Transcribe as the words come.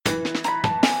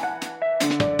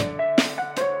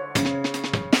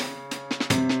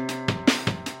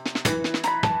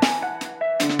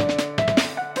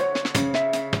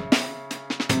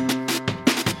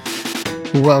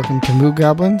Welcome to Moo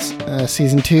Goblins,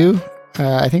 Season 2.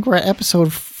 I think we're at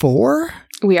episode 4?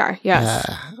 We are, yes.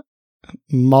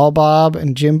 Mal Bob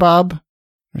and Jim Bob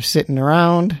are sitting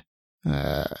around,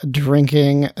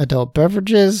 drinking adult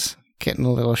beverages, getting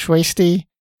a little schwasty,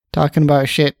 talking about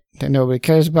shit that nobody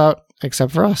cares about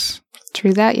except for us.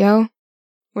 True that, yo.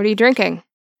 What are you drinking?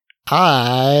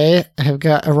 I have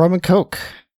got a rum and coke.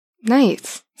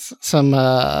 Nice. Some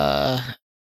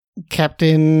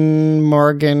Captain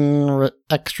Morgan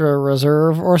Extra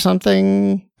Reserve or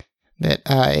something that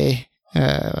I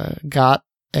got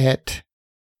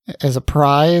as a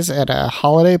prize at a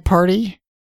holiday party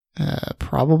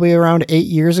probably around 8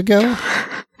 years ago.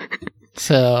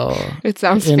 So it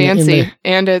sounds fancy,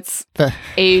 and it's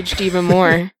aged even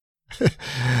more.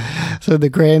 So the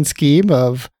grand scheme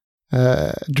of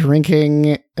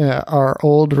drinking our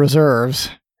old reserves,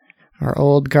 our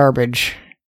old garbage,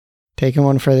 taking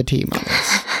one for the team on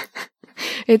this.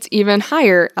 It's even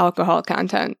higher alcohol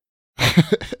content.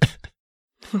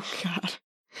 Oh, God.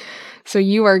 So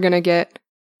you are going to get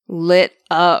lit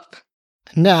up.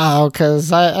 No,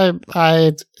 because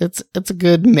it's a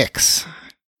good mix.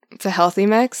 It's a healthy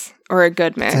mix or a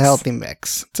good mix? It's a healthy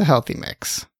mix. It's a healthy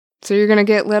mix. So you're going to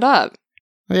get lit up.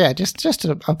 Yeah, just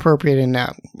an appropriate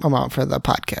amount for the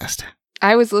podcast.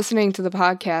 I was listening to the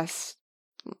podcast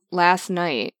last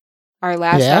night, our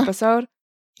last episode.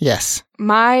 Yes.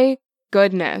 My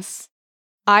goodness.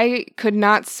 I could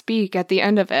not speak at the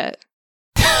end of it.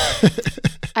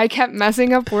 I kept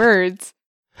messing up words.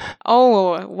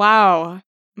 Oh, wow.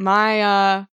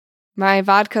 My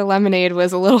vodka lemonade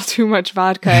was a little too much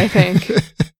vodka, I think.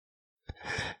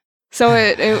 So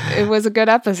it was a good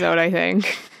episode, I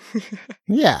think.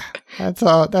 Yeah, that's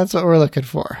what we're looking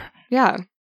for. Yeah.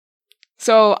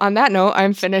 So on that note,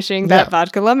 I'm finishing that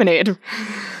vodka lemonade.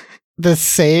 The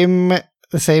same.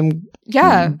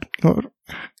 Yeah.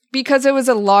 Because it was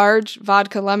a large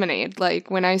vodka lemonade. Like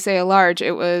when I say a large,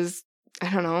 it was, I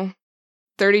don't know,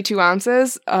 32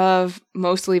 ounces of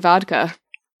mostly vodka.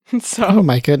 So, oh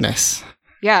my goodness.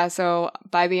 Yeah, so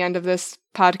by the end of this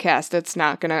podcast,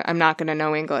 I'm not gonna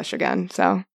know English again.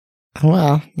 So,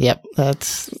 well, yep,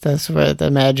 that's where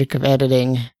the magic of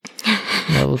editing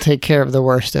will take care of the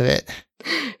worst of it.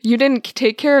 You didn't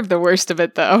take care of the worst of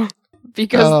it though,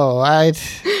 because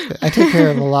I took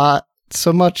care of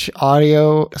so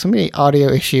many audio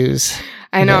issues.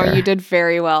 I know you did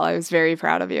very well. I was very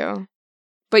proud of you,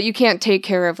 but you can't take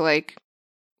care of like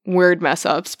word mess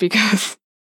ups because.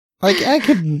 Like, I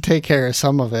could take care of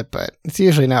some of it, but it's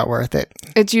usually not worth it.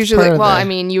 It's usually, I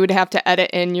mean, you would have to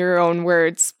edit in your own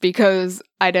words because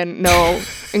I didn't know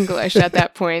English at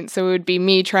that point. So it would be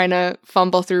me trying to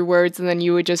fumble through words, and then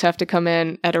you would just have to come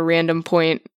in at a random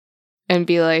point and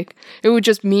be like, it would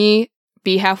just me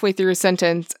be halfway through a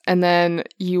sentence, and then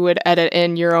you would edit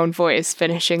in your own voice,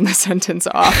 finishing the sentence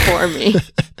off for me.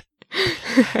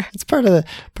 It's part of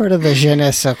the je ne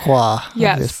sais quoi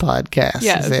of this podcast.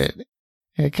 Yes. Is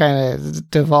it kind of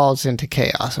devolves into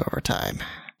chaos over time.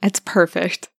 It's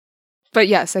perfect. But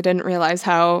yes, I didn't realize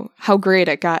how great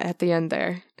it got at the end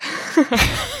there.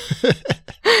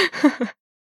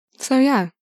 So yeah,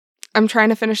 I'm trying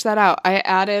to finish that out. I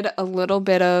added a little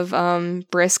bit of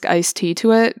brisk iced tea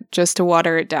to it just to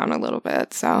water it down a little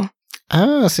bit. So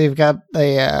you've got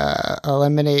a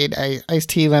lemonade, iced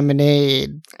tea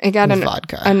lemonade. I got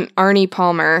vodka. An Arnie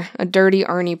Palmer, a dirty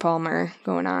Arnie Palmer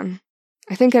going on.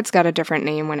 I think it's got a different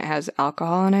name when it has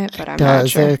alcohol in it, but I'm not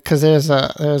sure. Because there's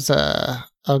a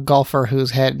golfer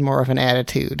who's had more of an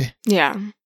attitude. Yeah.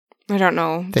 I don't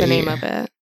know the name of it.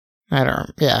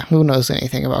 Who knows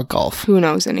anything about golf? Who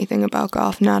knows anything about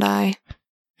golf? Not I.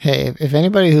 Hey, if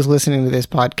anybody who's listening to this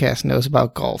podcast knows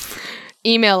about golf,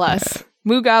 email us.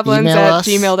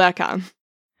 moogoblins@gmail.com.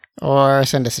 Or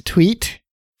send us a tweet.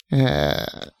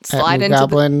 Slide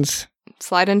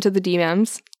into the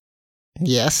DMs.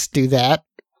 Yes, do that.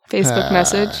 Facebook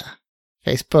message.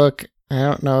 Facebook. I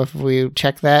don't know if we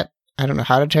check that. I don't know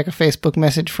how to check a Facebook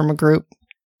message from a group.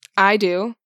 I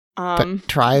do. But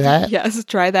try that. Yes,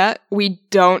 try that. We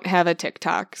don't have a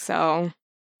TikTok, so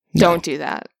don't do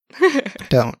that.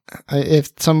 Don't. If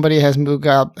somebody has the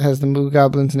Moo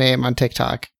Goblin's name on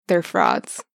TikTok, they're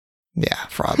frauds. Yeah,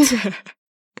 frauds.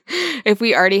 If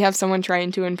we already have someone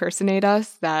trying to impersonate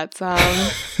us, that's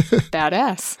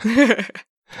badass.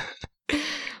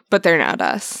 But they're not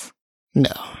us.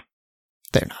 No,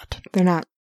 they're not. They're not.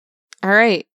 All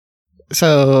right.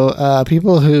 So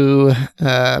people who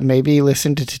maybe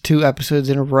listened to 2 episodes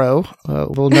in a row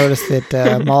will notice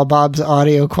that Mal Bob's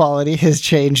audio quality has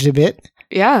changed a bit.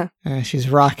 Yeah. She's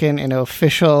rocking an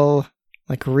official,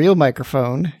 like, real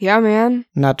microphone. Yeah, man.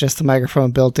 Not just the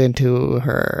microphone built into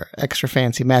her extra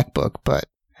fancy MacBook, but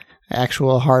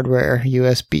actual hardware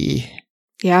USB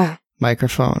Yeah.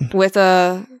 microphone. With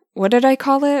a, what did I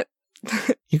call it?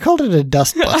 You called it a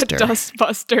dust A buster, dust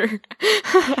buster.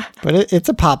 but it's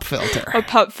a pop filter. A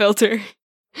pop filter.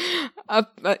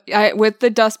 With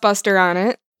the dust buster on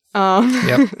it.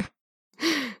 Yep.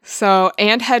 So,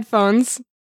 and headphones.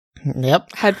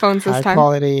 Yep. Headphones this High time.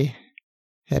 quality.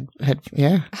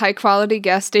 Yeah. High quality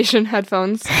gas station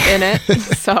headphones in it.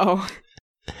 So,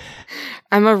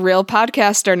 I'm a real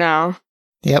podcaster now.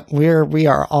 Yep. We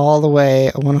are all the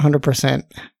way 100%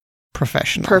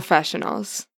 professional.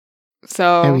 Professionals.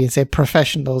 So, And we can say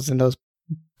professionals, and those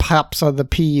pops on the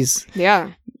P's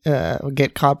yeah.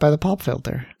 get caught by the pop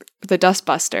filter. The dust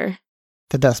buster.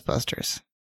 The dust busters.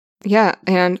 Yeah,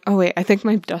 and oh wait, I think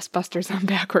my dust buster's on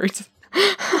backwards.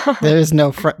 There's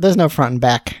no front and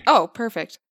back. Oh,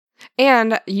 perfect.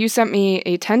 And you sent me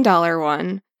a $10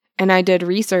 one, and I did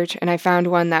research, and I found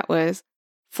one that was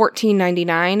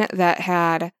 $14.99 that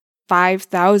had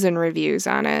 5,000 reviews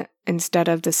on it instead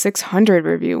of the 600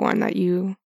 review one that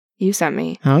you sent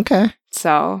me. Okay.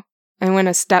 So I went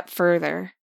a step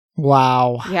further.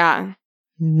 Wow. Yeah.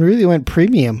 Really went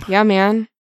premium. Yeah, man.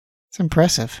 It's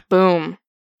impressive. Boom.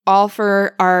 All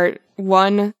for our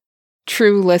one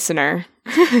true listener.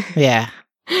 Yeah.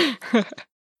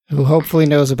 Who hopefully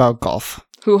knows about golf.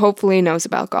 Who hopefully knows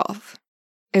about golf.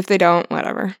 If they don't,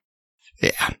 whatever.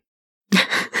 Yeah.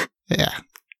 Yeah.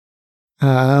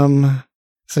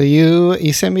 So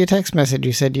you sent me a text message.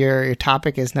 You said your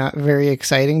topic is not very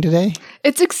exciting today?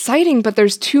 It's exciting, but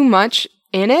there's too much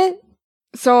in it.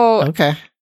 So Okay.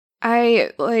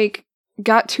 I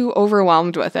got too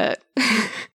overwhelmed with it.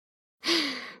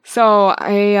 So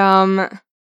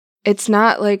it's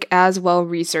not as well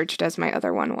researched as my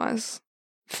other one was.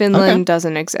 Finland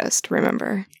doesn't exist,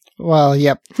 remember? Well,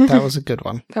 yep, that was a good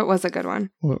one. That was a good one.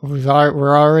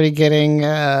 We're already getting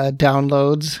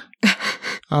downloads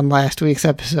on last week's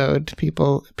episode.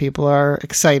 People are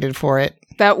excited for it.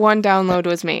 That one download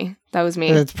was me. That was me.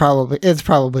 It's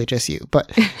probably just you.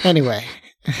 But anyway,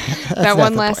 that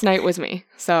one last night was me.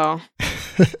 So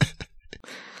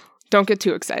don't get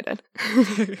too excited.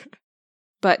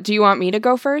 But do you want me to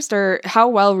go first, or how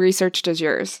well researched is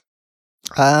yours?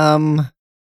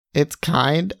 It's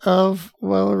kind of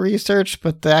well researched,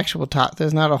 but the actual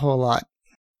there's not a whole lot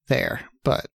there.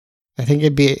 But I think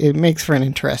it makes for an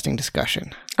interesting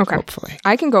discussion. Okay. Hopefully.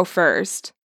 I can go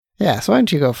first. Yeah, so why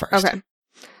don't you go first? Okay.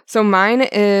 So mine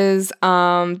is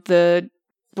the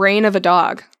brain of a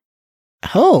dog.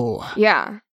 Oh.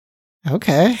 Yeah.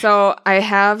 Okay. So I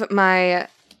have my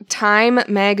Time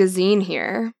magazine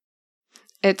here.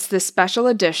 It's the special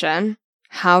edition,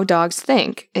 How Dogs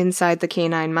Think Inside the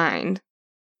Canine Mind.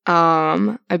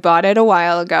 I bought it a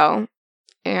while ago,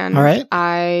 and all right.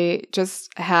 I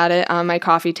just had it on my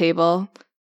coffee table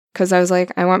because I was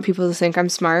like, I want people to think I'm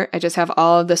smart. I just have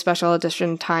all of the special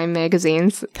edition Time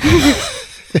magazines.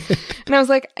 And I was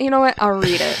like, you know what? I'll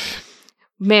read it.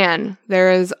 Man,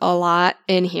 there is a lot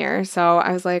in here. So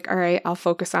I was like, all right, I'll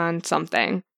focus on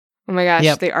something. Oh my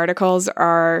gosh, The articles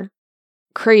are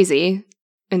crazy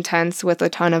intense with a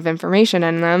ton of information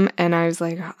in them. And I was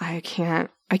like, I can't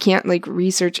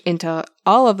research into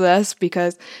all of this,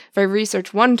 because if I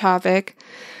research one topic,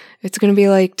 it's going to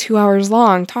be 2 hours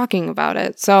long talking about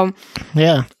it. So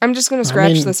yeah, I'm just going to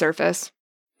scratch the surface.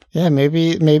 Yeah,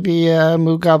 maybe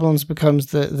Moo Goblins becomes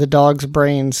the Dog's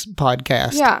Brains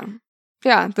podcast.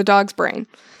 Yeah, the dog's brain.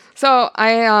 So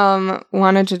I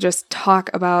wanted to just talk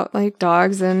about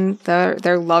dogs and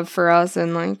their love for us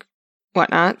and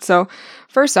whatnot. So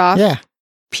first off,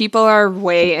 people are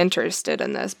way interested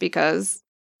in this because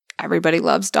everybody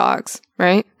loves dogs,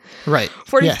 right? Right.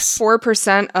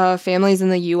 44% of families in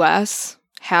the U.S.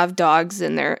 have dogs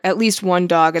at least one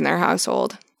dog in their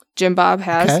household. Jim Bob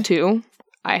has 2.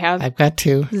 I've got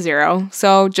 2. 0.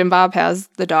 So Jim Bob has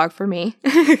the dog for me.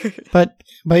 But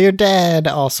your dad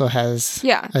also has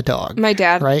a dog. My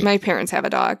dad, right? My parents have a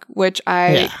dog, which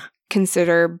I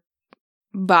consider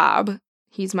Bob.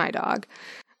 He's my dog.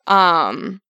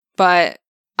 But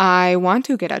I want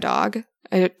to get a dog.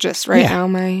 Just now,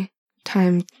 my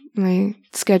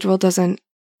schedule doesn't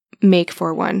make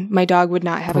for one. My dog would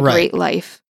not have a great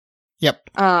life.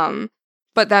 Yep.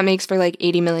 But that makes for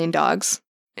 80 million dogs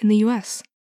in the U.S.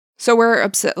 So we're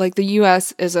upset. The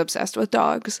U.S. is obsessed with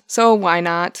dogs. So why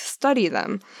not study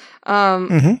them?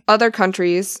 Other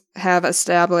countries have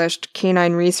established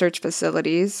canine research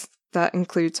facilities. That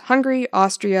includes Hungary,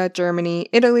 Austria, Germany,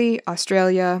 Italy,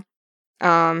 Australia,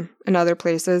 and other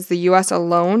places. The U.S.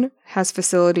 alone has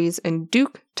facilities in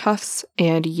Duke, Tufts,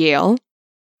 and Yale.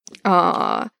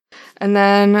 And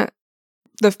then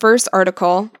the first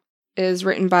article is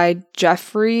written by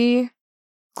Jeffrey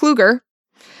Kluger.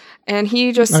 And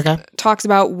he just talks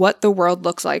about what the world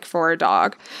looks like for a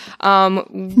dog.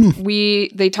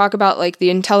 They talk about like the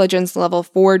intelligence level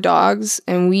for dogs,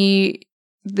 and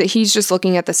he's just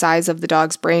looking at the size of the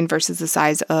dog's brain versus the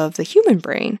size of the human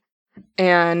brain,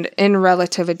 and in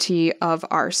relativity of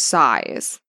our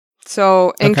size.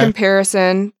 So in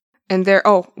comparison, and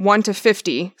 1 to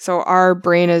 50. So our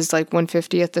brain is like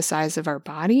 1/50th the size of our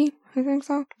body. I think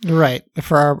so. Right.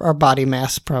 For our body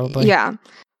mass, probably. Yeah.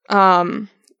 I'm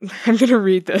going to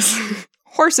read this.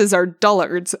 Horses are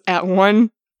dullards at 1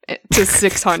 to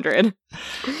 600.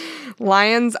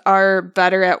 Lions are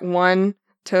better at 1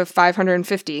 to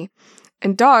 550.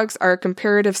 And dogs are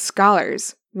comparative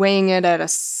scholars, weighing it at a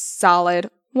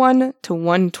solid 1 to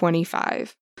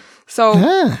 125. So,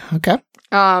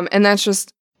 and that's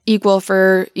just equal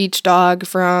for each dog,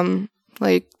 from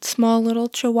like small little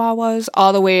Chihuahuas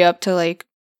all the way up to like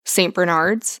St.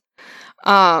 Bernards.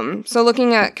 So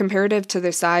looking at comparative to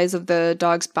the size of the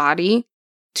dog's body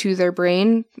to their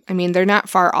brain, I mean, they're not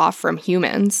far off from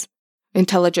humans'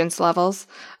 intelligence levels.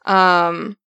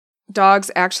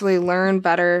 Dogs actually learn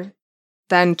better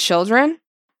than children,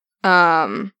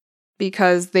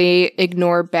 because they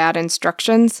ignore bad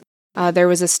instructions. There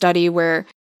was a study where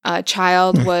a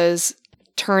child was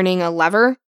turning a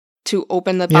lever to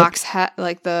open the box,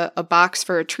 a box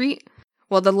for a treat.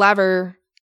 Well, the lever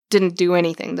didn't do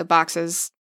anything. The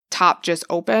box's top just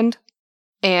opened,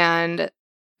 and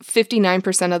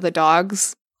 59% of the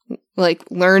dogs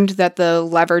learned that the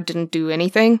lever didn't do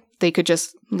anything. They could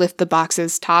just lift the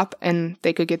box's top and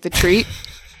they could get the treat.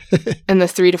 And the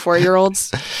 3 to 4 year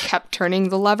olds kept turning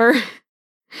the lever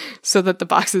so that the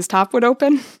box's top would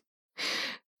open.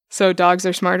 So dogs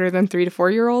are smarter than 3 to 4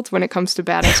 year olds when it comes to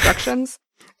bad instructions,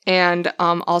 and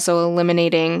also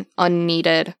eliminating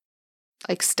unneeded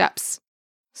steps.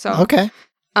 So,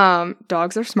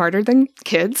 dogs are smarter than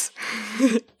kids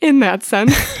in that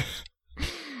sense.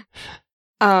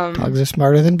 Dogs are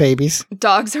smarter than babies.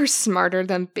 Dogs are smarter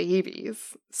than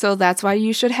babies. So that's why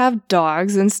you should have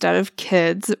dogs instead of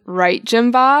kids. Right,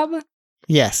 Jim Bob?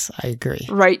 Yes, I agree.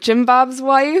 Right, Jim Bob's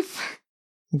wife?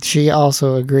 She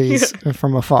also agrees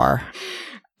from afar.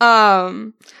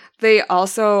 They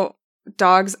also,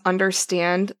 dogs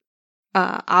understand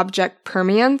object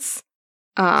permanence.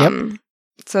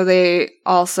 So they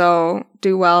also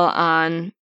do well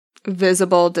on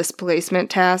visible displacement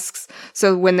tasks.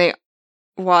 So when they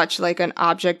watch an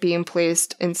object being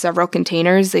placed in several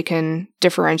containers, they can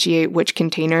differentiate which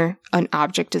container an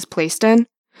object is placed in.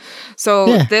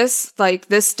 So this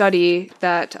study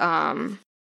that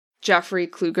Jeffrey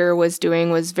Kluger was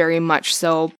doing was very much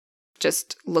so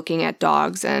just looking at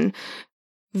dogs and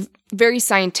very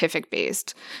scientific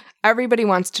based. Everybody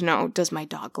wants to know, does my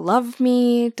dog love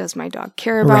me? Does my dog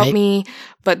care about me?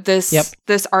 But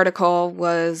this article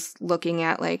was looking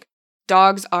at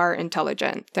dogs are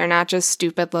intelligent. They're not just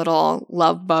stupid little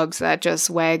love bugs that just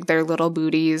wag their little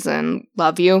booties and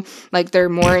love you. They're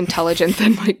more intelligent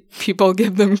than people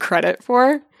give them credit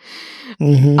for.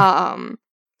 Mm-hmm.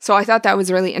 So I thought that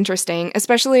was really interesting.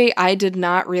 Especially, I did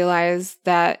not realize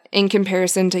that in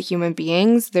comparison to human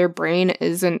beings, their brain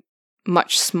isn't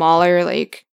much smaller,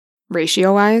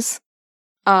 ratio-wise.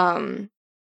 And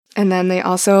then they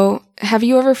also... Have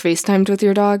you ever FaceTimed with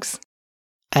your dogs?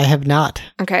 I have not.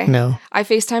 Okay. No. I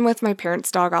FaceTime with my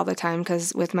parents' dog all the time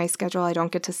because with my schedule, I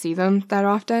don't get to see them that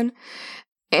often.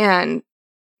 And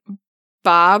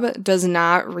Bob does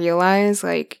not realize,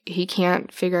 he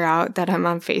can't figure out that I'm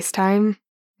on FaceTime.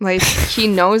 He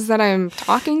knows that I'm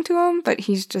talking to him, but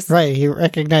he's just... Right, he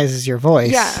recognizes your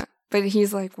voice. Yeah, but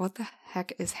he's like, what the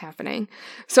heck is happening?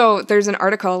 So there's an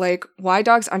article, why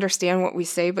dogs understand what we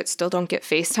say but still don't get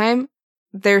FaceTime.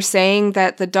 They're saying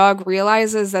that the dog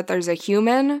realizes that there's a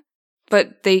human,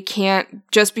 but they can't,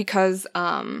 just because,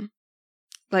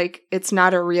 it's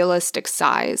not a realistic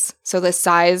size. So the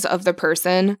size of the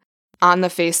person on the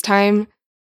FaceTime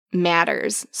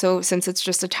matters. So since it's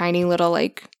just a tiny little,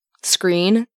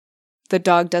 screen, the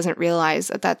dog doesn't realize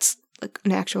that that's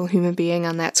an actual human being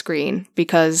on that screen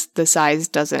because the size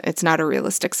it's not a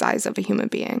realistic size of a human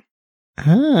being.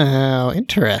 Oh,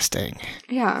 interesting.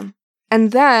 Yeah.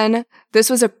 And then this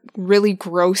was a really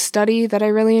gross study that I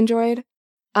really enjoyed.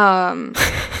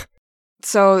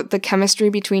 So the chemistry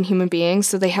between human beings.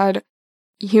 So they had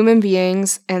human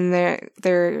beings and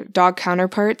their dog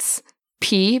counterparts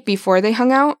pee before they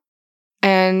hung out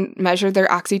and measured their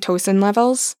oxytocin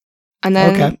levels. And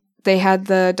then they had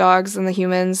the dogs and the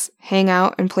humans hang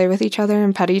out and play with each other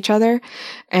and pet each other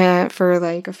and for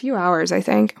a few hours, I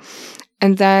think.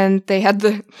 And then they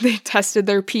tested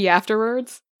their pee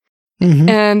afterwards. Mm-hmm.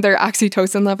 And their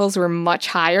oxytocin levels were much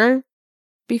higher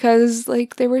because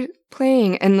like they were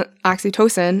playing, and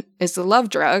oxytocin is the love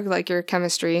drug, like your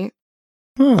chemistry.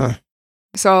 Huh.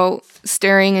 So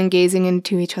staring and gazing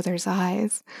into each other's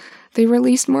eyes, they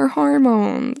released more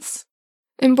hormones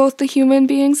in both the human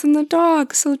beings and the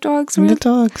dogs. So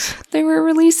they were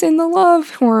releasing the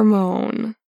love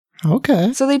hormone.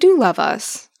 Okay. So they do love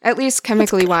us, at least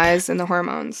chemically wise in the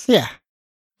hormones. Yeah.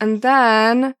 And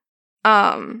then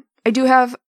I do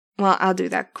have, well, I'll do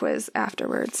that quiz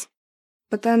afterwards.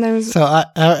 But then there's... So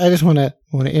I just want to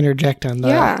interject on that.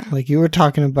 Yeah. Like you were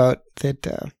talking about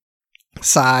that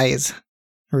size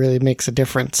really makes a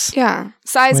difference. Yeah.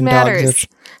 Size matters.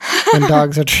 When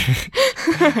dogs are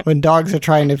when dogs are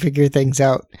trying to figure things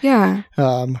out. Yeah.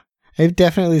 I've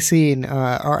definitely seen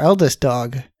our eldest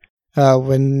dog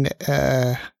when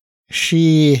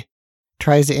she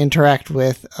tries to interact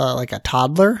with like a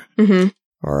toddler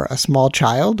or a small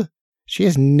child. She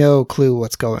has no clue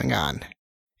what's going on.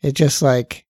 It just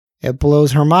like it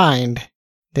blows her mind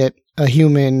that a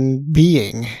human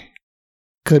being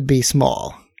could be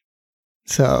small.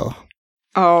 So.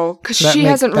 Oh, because she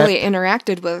hasn't really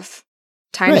interacted with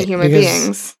tiny human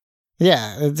beings.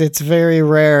 Yeah, it's very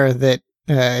rare that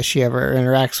she ever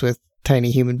interacts with tiny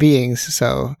human beings,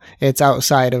 so it's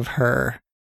outside of her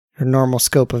normal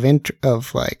scope of interest.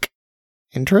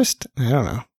 I don't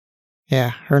know. Yeah,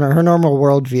 her normal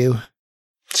worldview.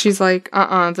 She's like,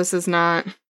 this is not.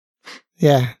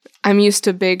 Yeah, I'm used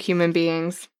to big human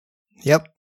beings. Yep.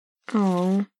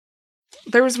 Oh,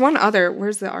 there was one other.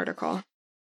 Where's the article?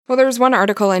 Well, there was one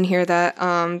article in here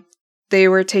that they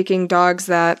were taking dogs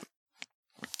that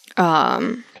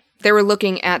they were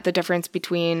looking at the difference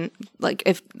between like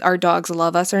if our dogs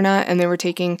love us or not, and they were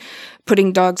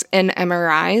putting dogs in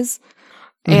MRIs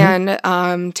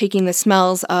and taking the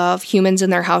smells of humans in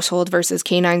their household versus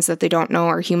canines that they don't know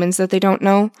or humans that they don't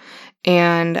know,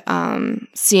 and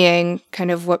seeing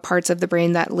kind of what parts of the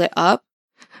brain that lit up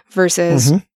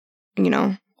versus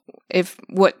if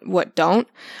what don't.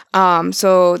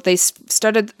 So they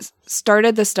started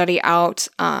the study out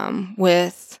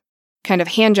with kind of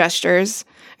hand gestures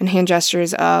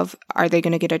of are they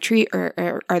going to get a treat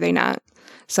or are they not?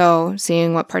 So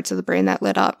seeing what parts of the brain that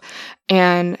lit up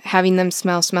and having them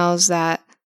smell smells that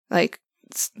like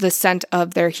the scent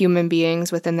of their human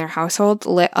beings within their household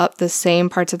lit up the same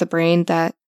parts of the brain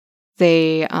that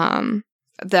they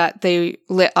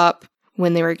lit up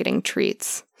when they were getting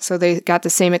treats. So they got the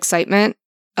same excitement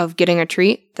of getting a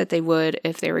treat that they would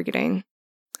if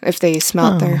they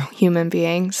smelled their human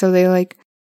being. So they were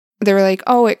like,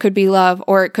 oh, it could be love,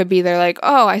 or it could be they're like,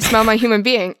 oh, I smell my human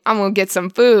being. I'm gonna get some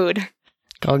food.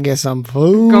 Go get some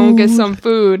food. Go get some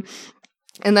food.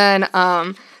 And then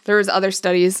there was other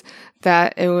studies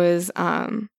that it was,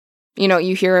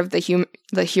 you hear of the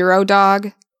hero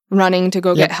dog running to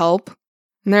go get help.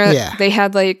 And they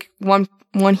had like one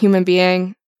human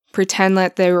being pretend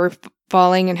that they were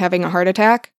falling and having a heart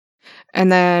attack.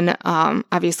 And then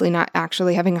obviously not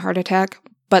actually having a heart attack.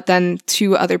 But then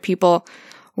two other people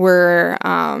were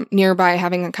nearby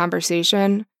having a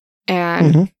conversation.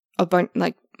 And a bunch,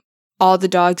 like all the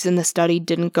dogs in the study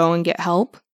didn't go and get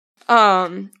help.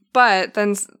 But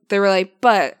then they were like,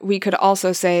 but we could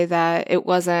also say that it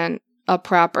wasn't a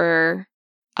proper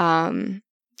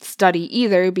study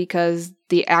either because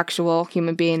the actual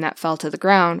human being that fell to the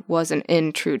ground wasn't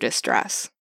in true distress.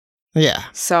 Yeah.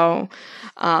 So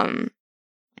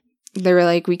they were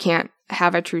like, we can't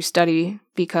have a true study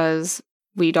because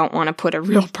we don't want to put a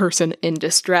real person in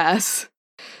distress.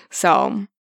 So,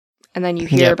 and then you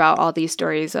hear about all these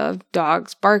stories of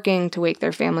dogs barking to wake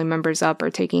their family members up or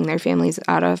taking their families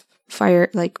out of fire,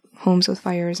 like homes with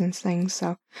fires and things.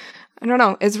 So I don't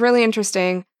know. It's really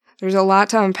interesting. There's a lot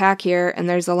to unpack here, and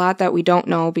there's a lot that we don't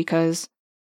know because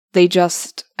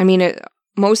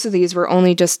most of these were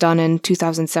only just done in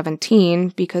 2017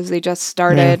 because they just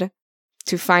started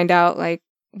to find out, like,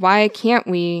 why can't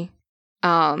we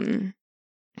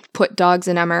put dogs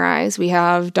in MRIs? We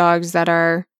have dogs that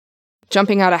are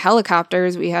jumping out of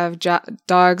helicopters. We have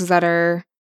dogs that are,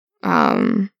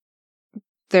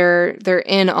 they're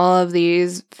in all of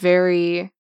these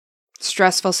very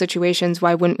stressful situations.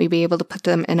 Why wouldn't we be able to put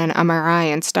them in an MRI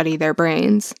and study their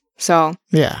brains? So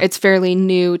it's fairly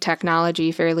new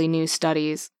technology, fairly new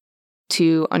studies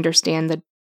to understand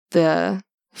the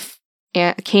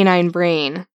canine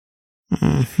brain.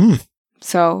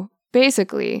 So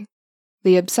basically,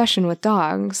 the obsession with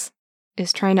dogs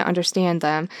is trying to understand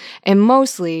them. And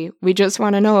mostly, we just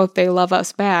want to know if they love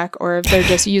us back or if they're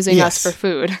just using us for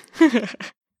food.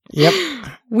 Yep.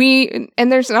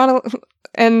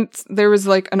 And there was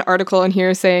like an article in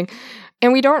here saying,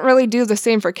 and we don't really do the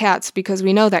same for cats because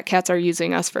we know that cats are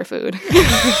using us for food.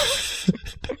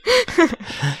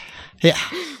 Yeah.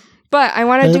 But I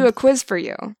want to do a quiz for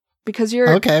you because you're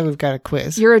okay. We've got a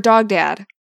quiz. You're a dog dad.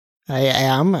 I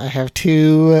am. I have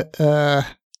two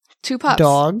pups.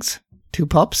 Dogs, 2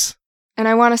 pups. And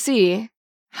I want to see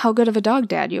how good of a dog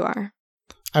dad you are.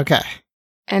 Okay.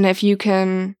 And if you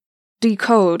can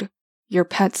decode your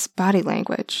pet's body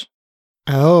language.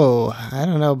 Oh, I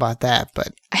don't know about that,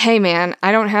 but Hey man,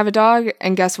 I don't have a dog,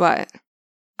 and guess what?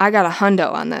 I got a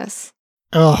hundo on this.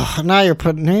 oh, now you're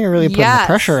really putting the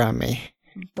pressure on me.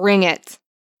 Bring it.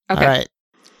 Okay. All right.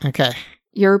 Okay.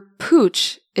 Your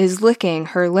pooch is licking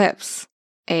her lips.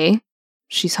 A,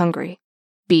 she's hungry.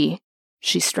 B,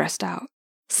 she's stressed out.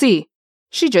 C,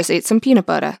 she just ate some peanut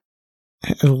butter.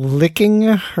 Licking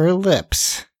her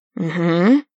lips.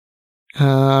 Mm-hmm.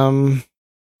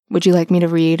 Would you like me to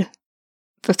read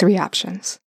the 3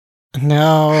 options?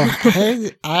 No,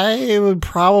 I would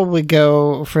probably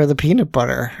go for the peanut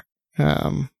butter.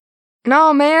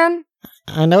 No, man.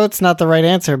 I know it's not the right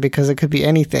answer because it could be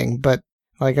anything, but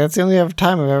like that's the only other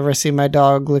time I've ever seen my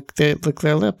dog lick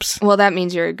their lips. Well, that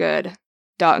means you're a good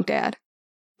dog dad.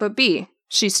 But B,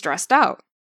 she's stressed out.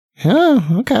 Oh,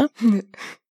 okay.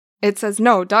 It says,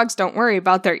 no, dogs don't worry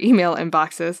about their email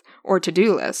inboxes or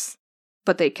to-do lists,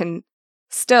 but they can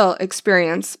still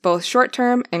experience both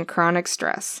short-term and chronic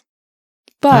stress.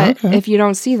 But if you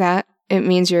don't see that, it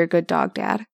means you're a good dog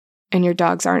dad, and your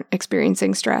dogs aren't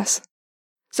experiencing stress.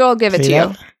 So I'll give it to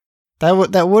you.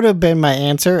 That would have been my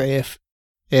answer if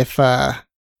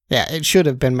it should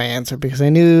have been my answer because I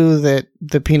knew that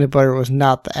the peanut butter was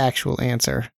not the actual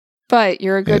answer. But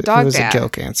you're a good dog dad. It was a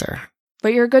joke answer.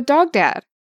 But you're a good dog dad.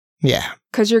 Yeah.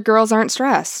 Because your girls aren't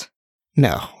stressed.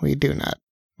 No, we do not.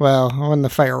 Well, when the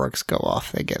fireworks go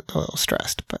off, they get a little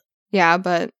stressed, but... Yeah,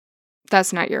 but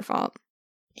that's not your fault.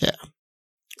 Yeah.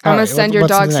 I'm going to send your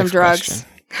dog some drugs.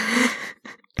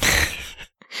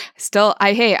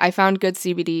 I found good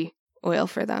CBD oil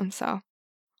for them, so...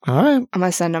 All right. I'm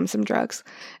going to send them some drugs.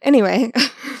 Anyway,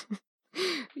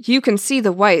 you can see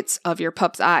the whites of your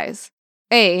pup's eyes.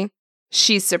 A,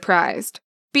 she's surprised.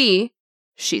 B,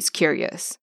 she's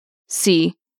curious.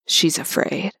 C, she's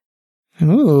afraid.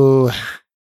 Ooh,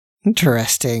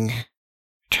 interesting. I'm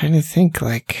trying to think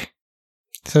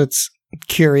so it's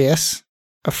curious,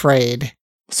 afraid.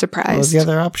 Surprised. What was the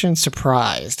other option?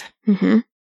 Surprised. Mm-hmm.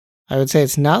 I would say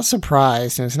it's not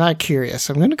surprised and it's not curious.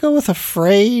 I'm going to go with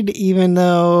afraid, even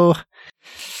though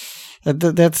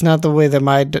that's not the way that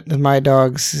my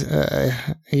dogs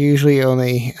usually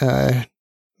only...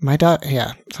 my dog,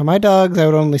 yeah. So my dogs, I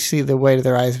would only see the white of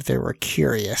their eyes if they were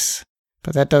curious,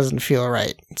 but that doesn't feel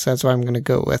right. So that's why I'm going to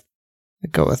go with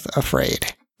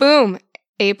afraid. Boom,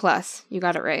 A+. You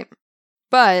got it right.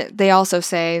 But they also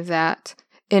say that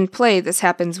in play, this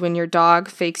happens when your dog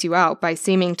fakes you out by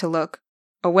seeming to look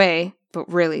away,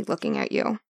 but really looking at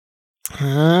you.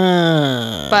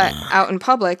 But out in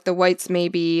public, the whites may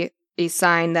be a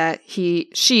sign that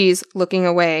she's looking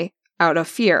away out of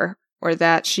fear. Or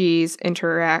that she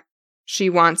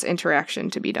wants interaction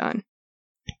to be done.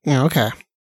 Yeah, okay.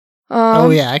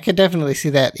 I could definitely see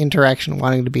that interaction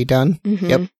wanting to be done. Mm-hmm.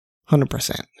 Yep,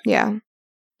 100%. Yeah.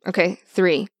 Okay,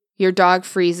 3. Your dog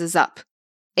freezes up.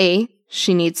 A,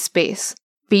 she needs space.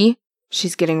 B,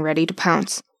 she's getting ready to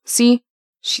pounce. C,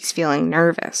 she's feeling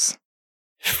nervous.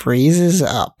 Freezes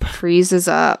up. Freezes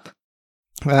up.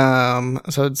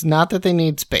 So it's not that they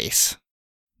need space.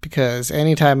 Because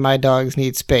anytime my dogs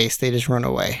need space, they just run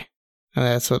away. And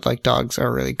that's what dogs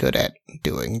are really good at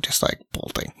doing, just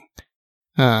bolting.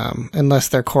 Unless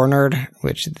they're cornered,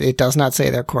 which it does not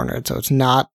say they're cornered, so it's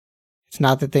not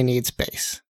that they need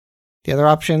space. The other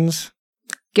options?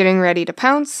 Getting ready to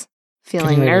pounce,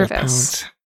 feeling nervous.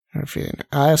 So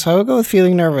I would go with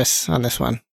feeling nervous on this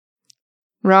one.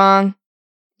 Wrong.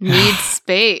 Needs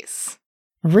space.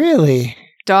 Really?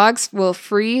 Dogs will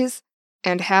freeze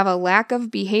and have a lack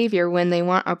of behavior when they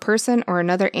want a person or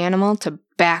another animal to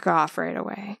back off right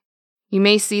away. You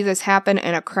may see this happen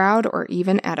in a crowd or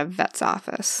even at a vet's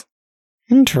office.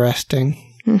 Interesting.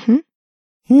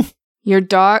 Mm-hmm. Your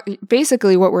dog,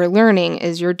 basically what we're learning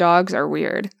is your dogs are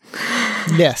weird.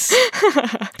 Yes.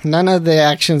 None of the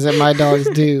actions that my dogs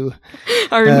do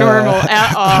are normal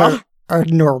at all. Are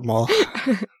normal.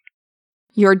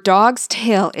 Your dog's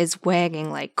tail is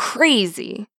wagging like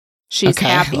crazy. She's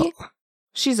happy.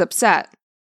 She's upset.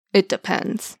 It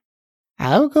depends.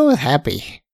 I would go with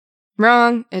happy.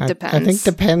 Wrong. It depends. I think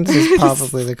depends is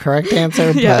probably the correct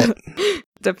answer, but...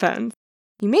 Depends.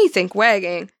 You may think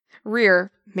wagging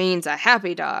rear means a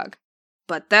happy dog,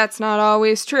 but that's not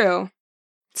always true.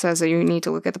 It says that you need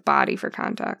to look at the body for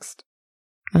context.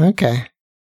 Okay.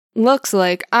 Looks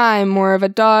like I'm more of a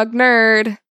dog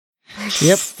nerd.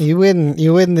 Yep, you win.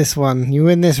 You win this one. You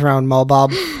win this round,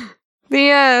 Mulbob. The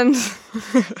end.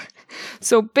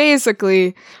 So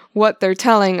basically, what they're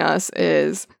telling us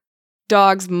is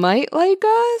dogs might like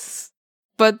us,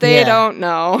 but they don't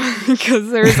know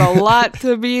because there's a lot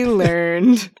to be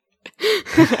learned.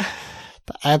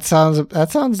 That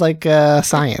sounds like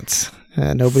science.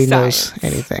 Nobody knows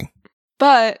anything.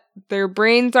 But their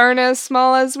brains aren't as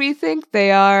small as we think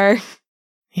they are.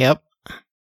 Yep.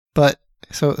 But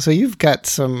so you've got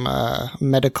some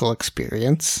medical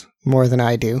experience, more than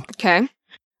I do. Okay.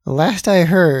 Last I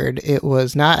heard, it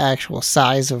was not actual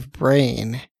size of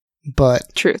brain, but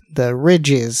the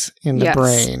ridges in the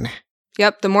brain.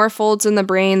 Yep, the more folds in the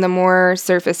brain, the more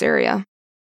surface area.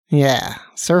 Yeah,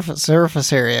 surface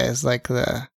area is like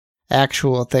the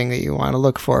actual thing that you want to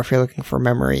look for if you're looking for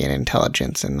memory and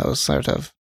intelligence and those sort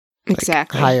of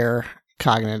higher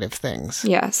cognitive things.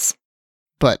 Yes.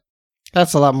 But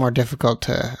that's a lot more difficult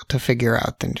to figure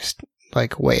out than just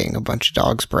like weighing a bunch of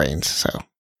dogs' brains, so.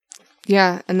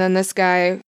 Yeah, and then this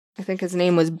guy, I think his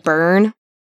name was Bern.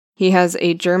 He has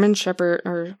a German Shepherd,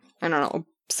 or I don't know,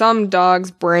 some dog's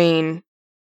brain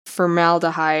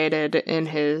formaldehyded in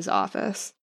his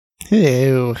office.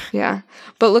 Ew. Yeah.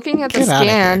 But looking at the Get scan,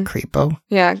 out of here, creepo.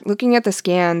 Yeah, looking at the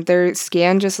scan, their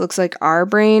scan just looks like our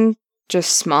brain,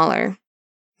 just smaller.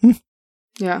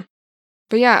 Yeah.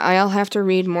 But yeah, I'll have to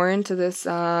read more into this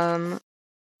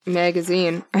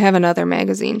magazine. I have another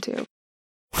magazine too.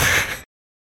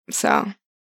 So,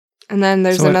 and then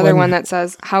there's another one that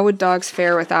says, "How would dogs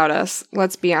fare without us?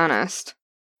 Let's be honest.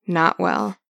 Not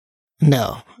well."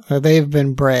 No, they've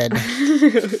been bred.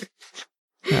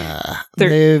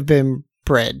 They've been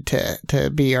bred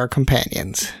to be our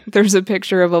companions. There's a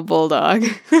picture of a bulldog.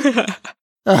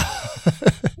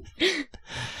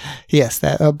 Yes,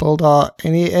 that bulldog.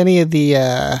 Any of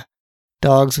the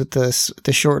dogs with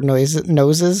the short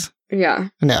noses? Yeah.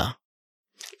 No.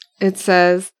 It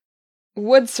says,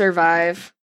 would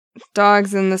survive.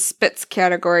 Dogs in the Spitz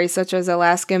category, such as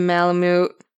Alaskan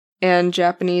Malamute and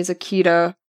Japanese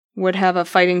Akita, would have a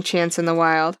fighting chance in the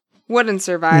wild. Wouldn't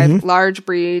survive. Mm-hmm. Large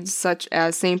breeds, such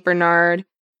as St. Bernard,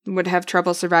 would have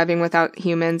trouble surviving without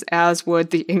humans, as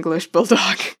would the English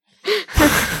Bulldog.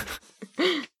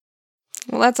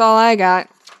 Well, that's all I got.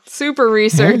 Super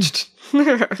researched.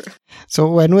 So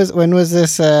when was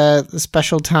this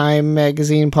Special Time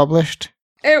magazine published?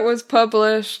 It was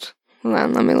published. Hold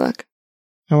on, let me look.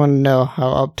 I want to know how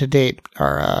up to date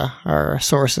our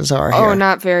sources are here. Oh,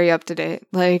 not very up to date.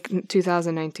 Like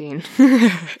 2019.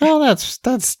 Well, that's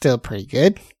still pretty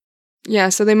good. Yeah,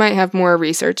 so they might have more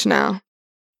research now.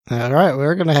 All right,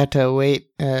 we're gonna have to wait,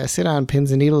 sit on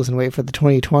pins and needles, and wait for the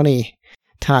 2020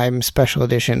 Time Special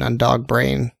Edition on Dog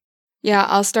Brain. Yeah,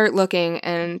 I'll start looking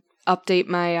and update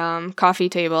my coffee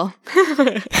table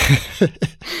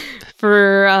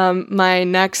for my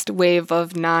next wave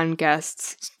of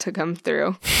non-guests to come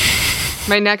through.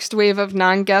 My next wave of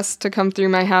non-guests to come through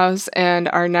my house, and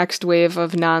our next wave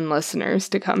of non-listeners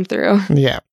to come through.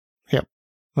 Yeah. Yep.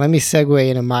 Let me segue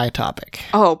into my topic.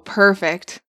 Oh,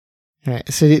 perfect. All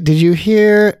right. So did you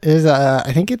hear,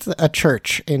 I think it's a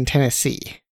church in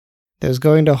Tennessee that was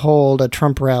going to hold a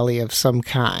Trump rally of some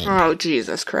kind. Oh,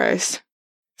 Jesus Christ.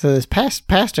 So this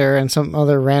pastor and some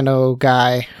other rando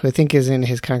guy who I think is in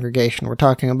his congregation were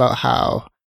talking about how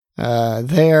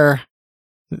their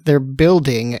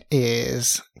building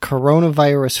is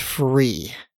coronavirus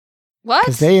free. What?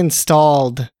 Because they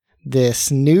installed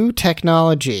this new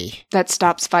technology that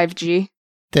stops 5G.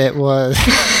 That was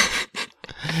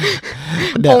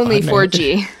only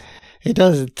 4G. It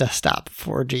doesn't stop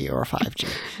 4G or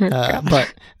 5G.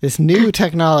 But this new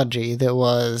technology that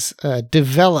was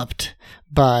developed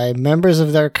by members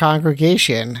of their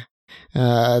congregation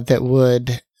that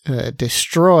would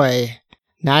destroy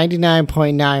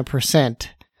 99.9%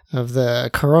 of the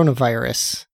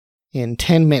coronavirus in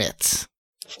 10 minutes.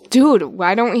 Dude,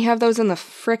 why don't we have those in the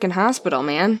frickin' hospital,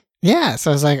 man? Yeah,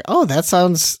 so I was like, oh, that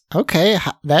sounds okay.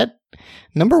 That,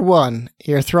 number one,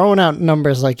 you're throwing out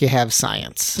numbers like you have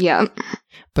science. Yeah.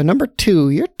 But number two,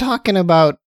 you're talking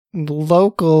about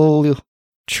local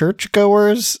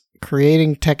churchgoers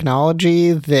creating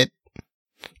technology that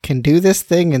can do this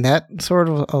thing in that sort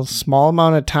of a small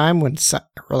amount of time when,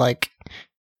 like,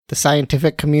 the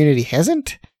scientific community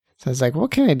hasn't. So I was like, what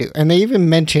can I do? And they even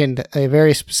mentioned a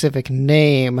very specific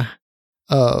name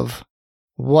of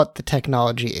what the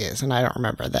technology is, and I don't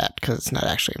remember that because it's not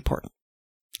actually important.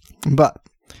 But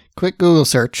quick Google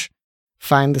search,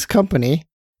 find this company.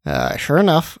 Sure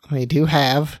enough, they do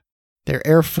have their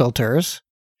air filters,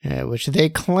 which they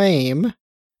claim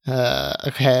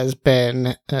has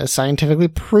been scientifically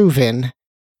proven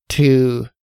to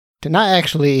not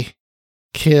actually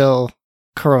kill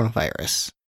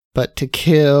coronavirus, but to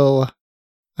kill,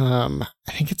 I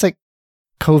think it's like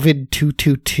COVID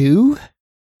 222,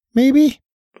 maybe?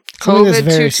 COVID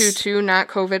 222, not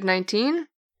COVID-19?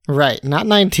 Right, not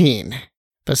 19,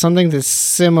 but something that's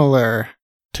similar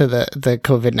to the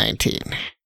COVID-19.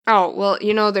 Oh, well,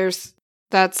 there's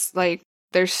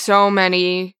so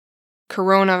many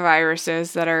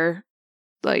coronaviruses that are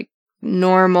like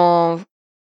not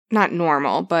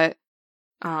normal, but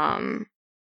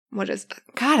what is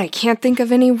God, I can't think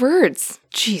of any words.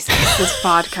 Jesus, this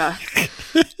vodka.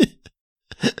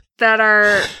 That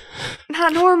are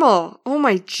not normal. Oh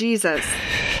my Jesus.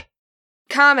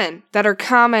 That are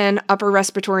common upper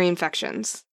respiratory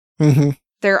infections. Mm-hmm.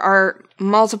 There are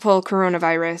multiple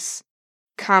coronavirus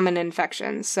common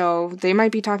infections, so they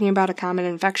might be talking about a common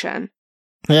infection.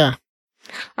 Yeah.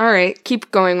 All right,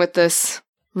 keep going with this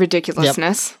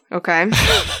ridiculousness. Yep. Okay.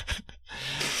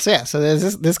 So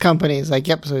there's this company is like,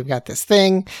 yep, so we've got this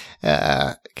thing,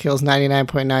 kills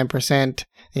 99.9%.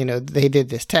 They did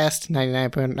this test,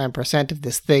 99.9% of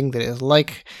this thing that is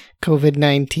like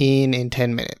COVID-19 in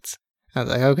 10 minutes. I was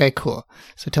like, okay, cool.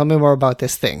 So tell me more about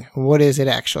this thing. What is it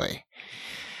actually?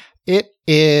 It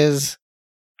is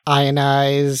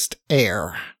ionized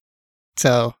air.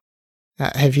 So,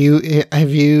 have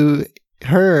you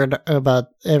heard about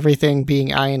everything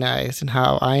being ionized and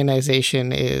how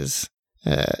ionization is,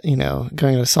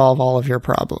 going to solve all of your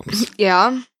problems?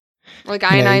 Yeah, like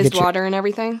ionized water and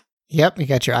everything. Yep, you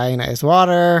got your ionized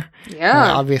water.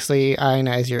 Yeah, obviously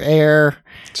ionize your air.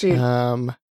 Gee.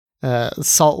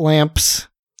 Salt lamps.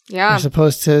 Yeah, are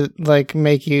supposed to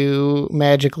make you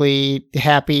magically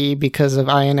happy because of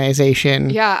ionization.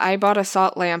 Yeah, I bought a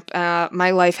salt lamp.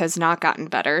 My life has not gotten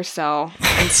better, so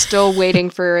I'm still waiting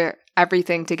for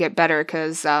everything to get better.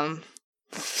 Because,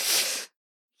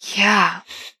 yeah,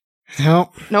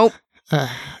 nope.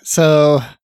 So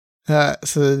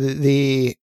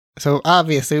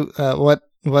obviously, what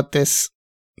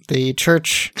the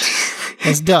church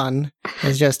has done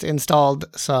is just installed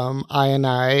some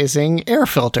ionizing air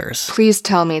filters. Please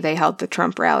tell me they held the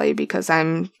Trump rally, because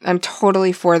I'm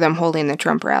totally for them holding the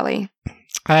Trump rally.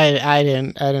 I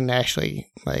didn't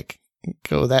actually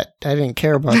go that. I didn't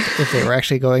care about if they were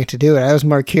actually going to do it. I was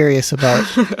more curious about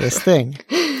this thing.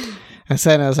 And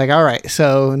so I was like, all right,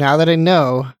 so now that I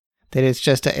know that it's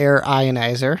just an air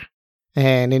ionizer,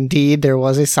 and indeed there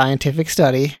was a scientific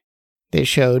study that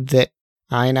showed that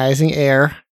ionizing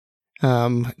air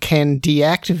can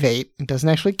deactivate, it doesn't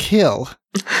actually kill,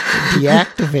 it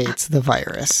deactivates the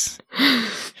virus.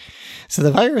 So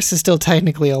the virus is still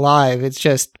technically alive, it's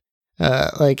just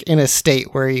in a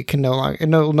state where you can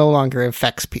no longer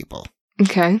infects people.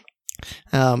 Okay.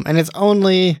 And it's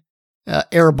only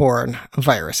airborne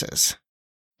viruses.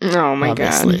 Oh my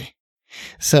obviously. God.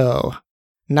 So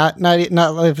not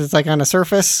if it's on a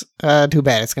surface, too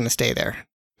bad, it's going to stay there.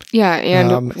 Yeah,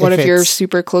 and what if you're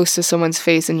super close to someone's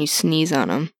face and you sneeze on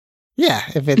them? Yeah,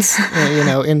 if it's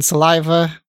in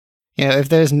saliva, if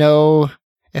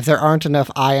there aren't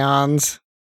enough ions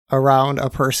around a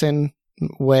person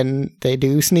when they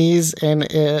do sneeze and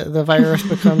the virus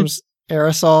becomes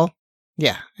aerosol,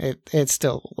 yeah, it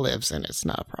still lives and it's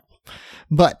not a problem.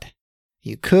 But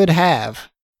you could have,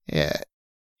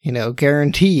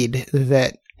 guaranteed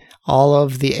that all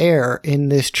of the air in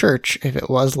this church, if it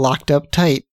was locked up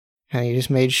tight, and you just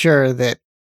made sure that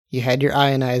you had your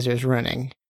ionizers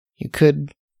running, you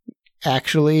could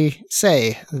actually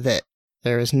say that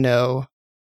there is no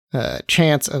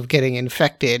chance of getting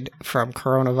infected from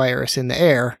coronavirus in the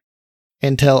air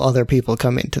until other people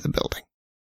come into the building.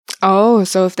 Oh,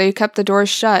 so if they kept the doors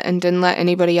shut and didn't let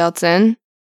anybody else in?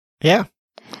 Yeah.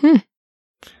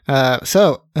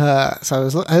 So I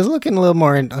was looking a little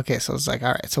more in. Okay, so it's like,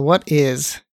 all right. So what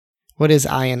is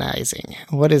ionizing?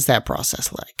 What is that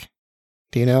process like?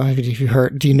 Do you know? Have you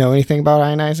heard? Do you know anything about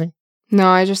ionizing? No,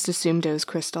 I just assumed it was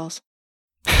crystals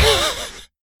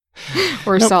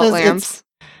or salt lamps.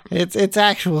 It's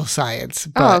actual science.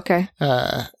 But, okay.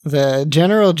 The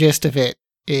general gist of it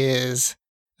is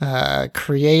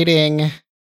creating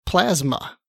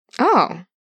plasma. Oh.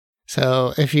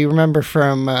 So if you remember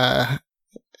from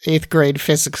 8th grade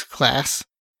physics class,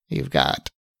 you've got,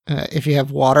 if you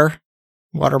have water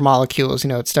molecules,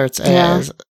 it starts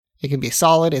as, it can be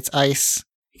solid, it's ice,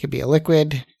 it could be a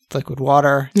liquid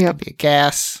water, it could be a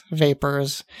gas,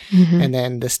 vapors, and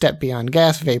then the step beyond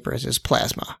gas vapors is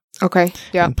plasma. Okay,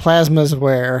 yeah. And plasma is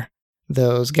where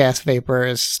those gas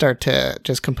vapors start to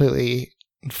just completely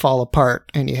fall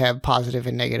apart and you have positive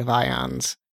and negative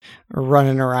ions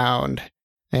running around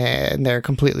and they're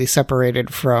completely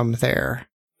separated from their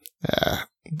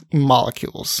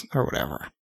molecules or whatever.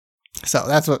 So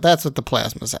that's what the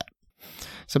plasma's at.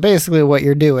 So basically what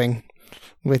you're doing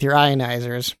with your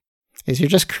ionizers is you're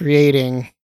just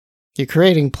creating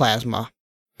plasma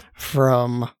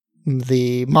from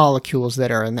the molecules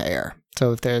that are in the air.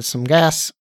 So if there's some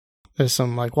gas, there's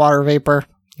some like water vapor,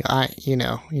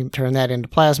 you turn that into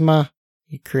plasma,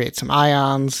 you create some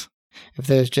ions. If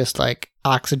there's just like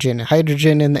oxygen and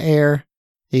hydrogen in the air,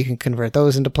 you can convert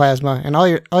those into plasma. And all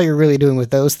you're really doing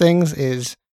with those things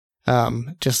is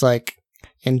just like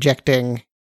injecting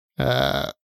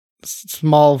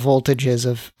small voltages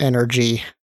of energy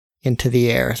into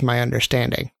the air, is my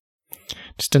understanding.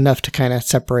 Just enough to kind of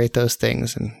separate those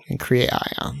things and create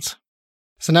ions.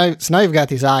 So now you've got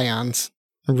these ions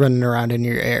running around in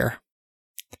your air.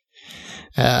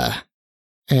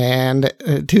 And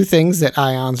two things that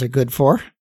ions are good for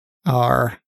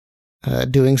are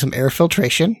doing some air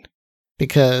filtration,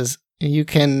 because you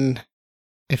can,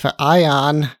 if an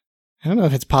ion, I don't know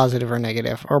if it's positive or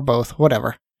negative or both,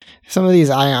 whatever. Some of these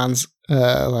ions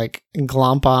like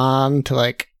glomp on to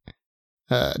like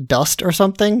dust or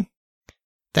something,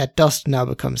 that dust now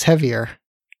becomes heavier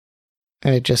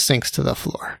and it just sinks to the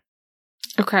floor.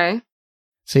 Okay.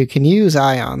 So you can use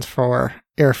ions for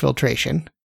air filtration.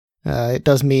 It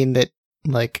does mean that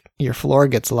like your floor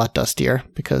gets a lot dustier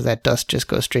because that dust just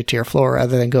goes straight to your floor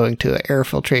rather than going to an air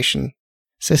filtration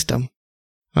system.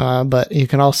 But you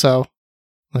can also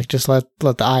like just let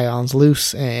the ions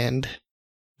loose and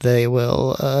they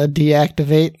will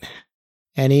deactivate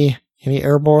any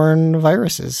airborne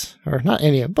viruses, or not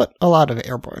any, but a lot of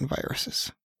airborne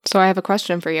viruses. So I have a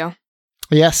question for you.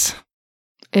 Yes.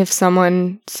 If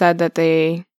someone said that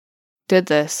they did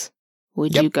this,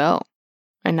 would Yep. you go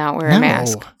and not wear a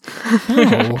mask?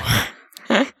 No.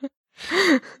 I'm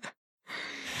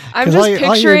 'Cause just all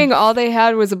picturing all they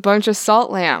had was a bunch of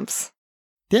salt lamps.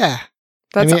 Yeah.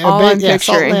 That's all I'm Salt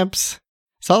picturing. lamps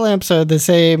are the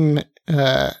same.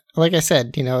 Like I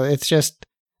said, it's just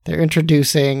they're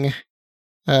introducing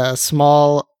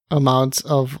small amounts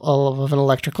of an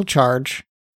electrical charge,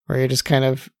 where you're just kind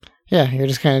of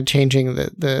changing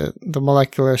the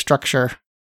molecular structure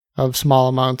of small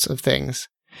amounts of things.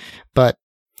 But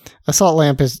a salt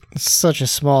lamp is such a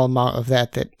small amount of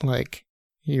that like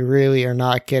you really are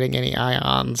not getting any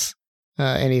ions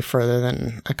any further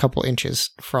than a couple inches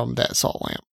from that salt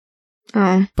lamp.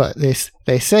 Oh. But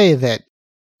they say that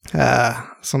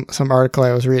some article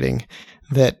I was reading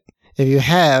that if you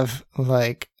have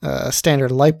like a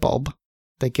standard light bulb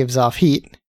that gives off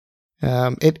heat,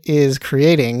 it is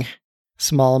creating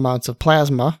small amounts of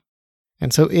plasma,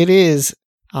 and so it is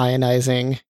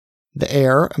ionizing the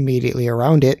air immediately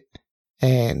around it,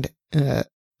 and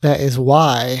that is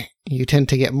why you tend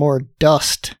to get more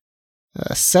dust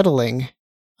settling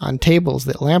on tables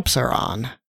that lamps are on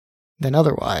than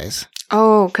otherwise.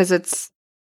 Oh, because it's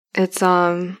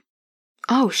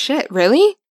oh shit,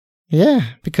 really? Yeah,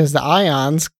 because the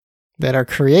ions that are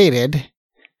created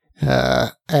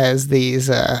as these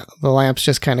the lamps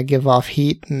just kind of give off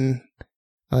heat and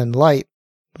light,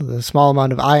 the small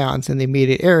amount of ions in the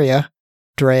immediate area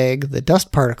drag the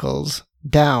dust particles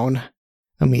down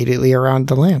immediately around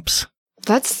the lamps.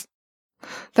 That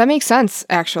makes sense,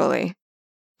 actually.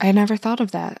 I never thought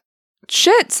of that.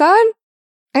 Shit, son!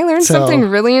 I learned something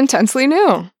really intensely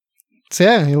new. So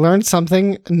yeah, you learned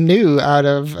something new out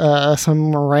of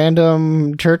some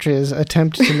random church's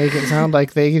attempt to make it sound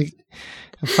like they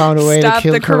found a way Stop to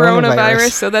kill the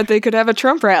coronavirus so that they could have a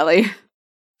Trump rally.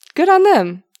 Good on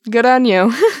them. Good on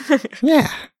you. Yeah.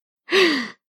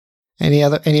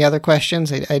 Any other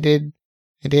questions? I did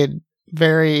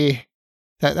very.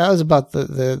 That was about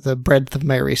the breadth of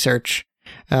my research.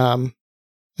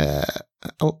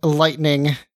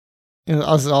 Lightning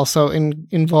is also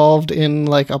involved in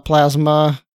like a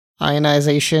plasma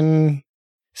ionization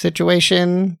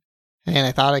situation, and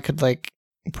I thought I could like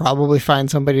probably find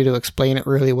somebody to explain it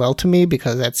really well to me,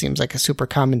 because that seems like a super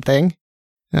common thing,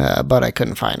 but I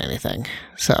couldn't find anything.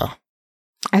 So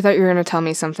I thought you were going to tell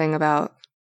me something about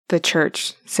the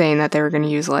church saying that they were going to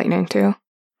use lightning too.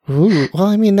 Ooh, well,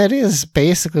 I mean, that is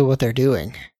basically what they're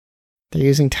doing. They're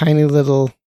using tiny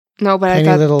little. No, but I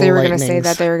thought they were going to say lightnings.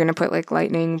 that they were going to put like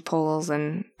lightning poles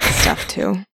and stuff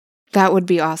too. That would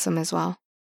be awesome as well.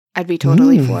 I'd be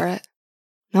totally for it.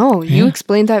 No, you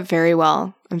explained that very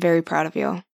well. I'm very proud of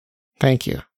you. Thank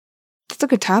you. That's a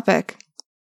good topic.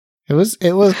 It was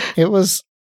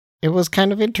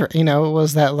kind of interesting. It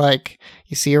was that like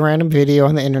you see a random video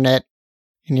on the internet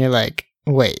and you're like,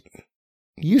 wait,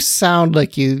 you sound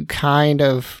like you kind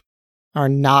of are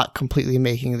not completely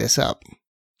making this up.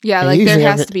 Yeah, And like there usually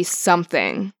has to be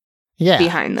something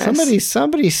behind this.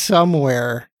 Somebody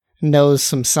somewhere knows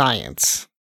some science.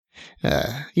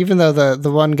 Even though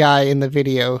the one guy in the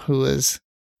video who was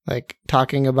like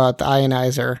talking about the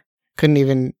ionizer couldn't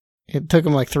even, it took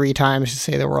him like 3 times to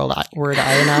say the word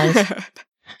ionize.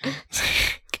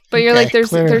 But you're Okay, like, there's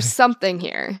clearly. something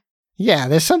here. Yeah,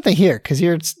 there's something here because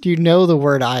you know the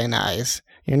word ionize.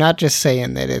 You're not just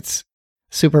saying that it's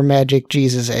super magic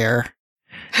Jesus air.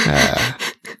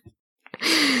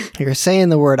 You're saying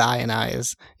the word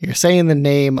ionize. You're saying the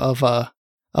name of a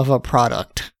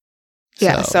product.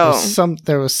 Yeah, so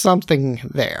there was something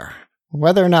there.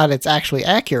 Whether or not it's actually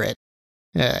accurate,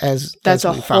 as that's we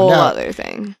a found whole out, other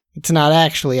thing. it's not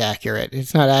actually accurate.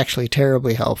 It's not actually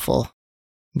terribly helpful.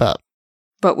 But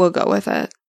we'll go with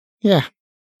it. yeah.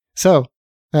 So,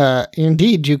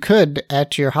 indeed, you could,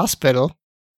 at your hospital,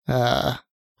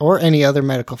 or any other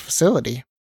medical facility,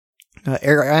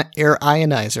 air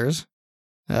ionizers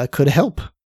could help.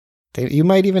 You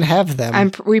might even have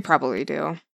them. We probably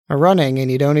do. Running, and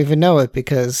you don't even know it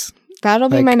because... That'll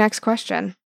be my next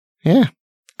question. Yeah.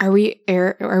 Are we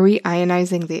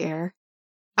ionizing the air?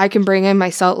 I can bring in my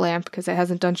salt lamp because it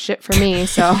hasn't done shit for me,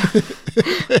 so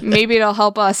maybe it'll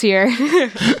help us here.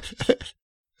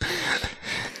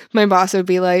 My boss would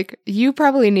be like, you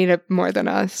probably need it more than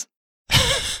us.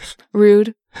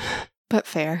 Rude, but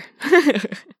fair.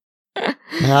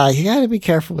 You gotta be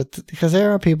careful because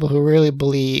there are people who really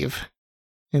believe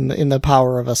in the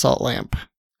power of a salt lamp.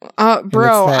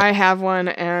 Bro, I have one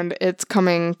and it's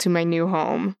coming to my new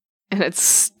home and it's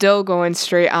still going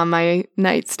straight on my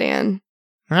nightstand.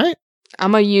 Right?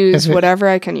 I'm gonna use whatever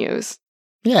I can use.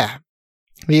 Yeah.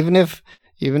 Even if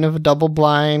a double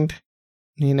blind,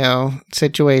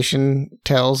 situation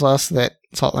tells us that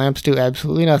salt lamps do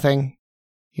absolutely nothing.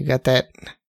 You got that,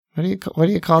 what do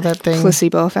you call that thing?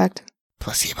 Placebo effect.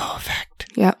 Placebo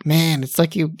effect. Yeah. Man, it's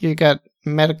like you got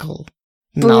medical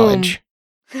knowledge.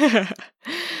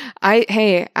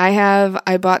 I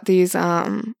bought these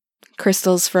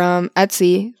crystals from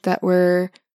Etsy that were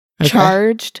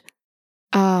charged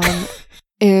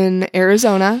in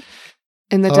Arizona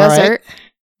in the desert. Right.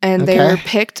 And they were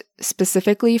picked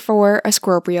specifically for a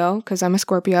Scorpio because I'm a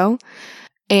Scorpio.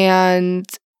 And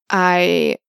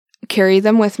I carry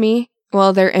them with me.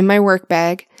 Well, they're in my work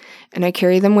bag and I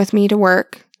carry them with me to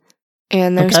work.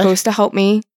 And they're supposed to help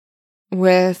me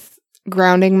with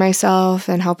grounding myself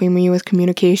and helping me with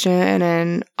communication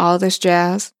and all this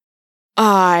jazz.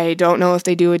 I don't know if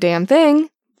they do a damn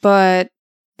thing, but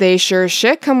they sure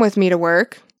shit come with me to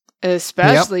work,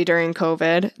 especially during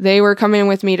COVID. They were coming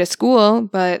with me to school,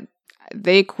 but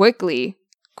they quickly,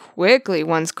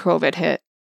 once COVID hit,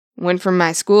 went from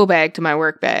my school bag to my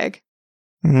work bag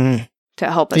to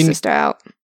help a sister out.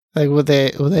 Like, will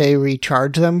they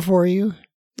recharge them for you?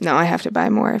 No, I have to buy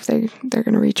more if they're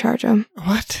going to recharge them.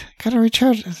 What? Gotta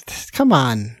recharge? Come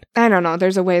on. I don't know.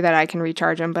 There's a way that I can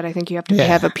recharge them, but I think you have to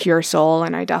have a pure soul,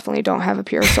 and I definitely don't have a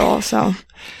pure soul, so...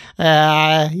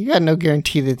 You got no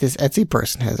guarantee that this Etsy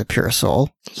person has a pure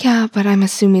soul. Yeah, but I'm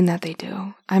assuming that they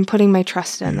do. I'm putting my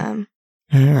trust in them.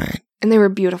 All right. And they were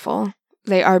beautiful.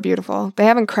 They are beautiful. They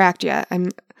haven't cracked yet.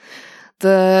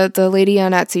 The lady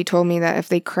on Etsy told me that if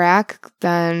they crack,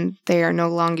 then they are no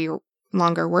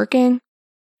longer working.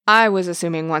 I was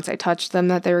assuming once I touched them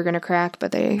that they were going to crack,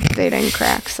 but they didn't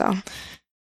crack, so...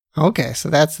 Okay, so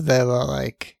that's the,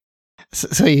 like...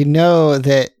 So you know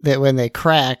that when they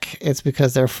crack, it's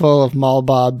because they're full of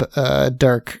Malbob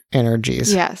dark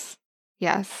energies. Yes.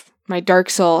 My dark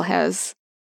soul has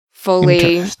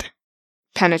fully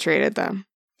penetrated them.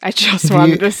 I just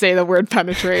wanted to say the word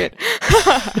penetrate.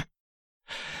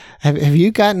 Have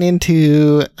you gotten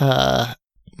into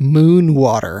moon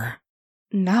water?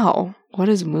 No. What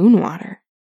is moon water?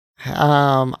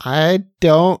 I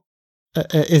don't.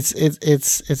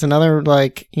 It's another,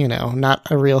 like,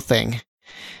 not a real thing,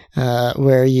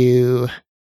 where you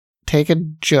take a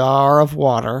jar of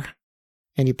water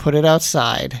and you put it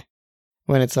outside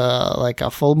when it's like a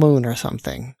full moon or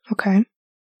something. Okay.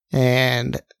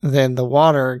 And then the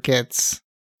water gets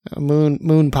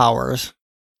moon powers.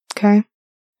 Okay.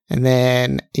 And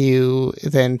then you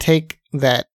take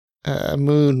that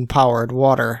moon powered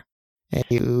water and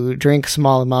you drink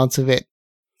small amounts of it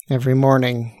every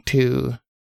morning to,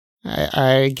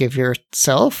 I give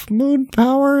yourself moon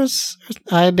powers?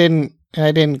 I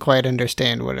didn't quite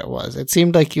understand what it was. It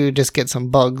seemed like you would just get some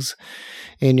bugs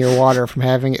in your water from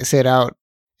having it sit out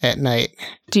at night.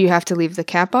 Do you have to leave the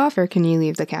cap off or can you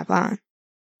leave the cap on?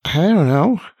 I don't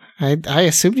know. I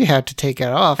assume you have to take it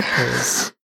off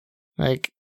because,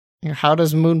 like, how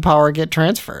does moon power get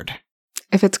transferred?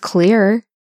 If it's clear,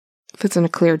 if it's in a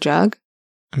clear jug.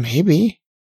 Maybe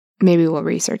Maybe we'll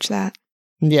research that.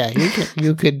 Yeah,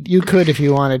 you could if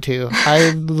you wanted to. I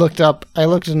looked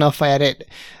enough at it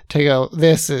to go,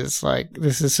 this is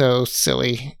so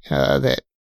silly that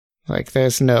like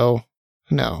there's no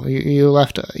you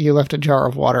left a jar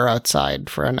of water outside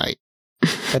for a night.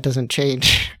 That doesn't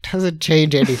change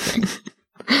anything.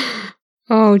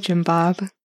 Oh, Jim Bob.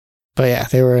 But yeah,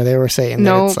 they were saying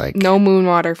that it's like no moon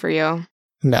water for you.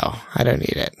 No, I don't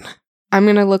need it. I'm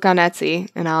gonna look on Etsy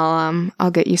and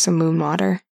I'll get you some moon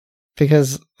water.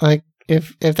 Because like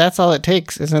if that's all it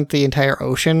takes, isn't the entire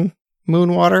ocean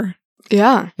moon water?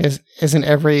 Yeah. Isn't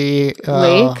every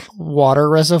lake water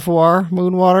reservoir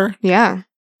moon water? Yeah.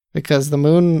 Because the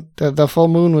moon, the full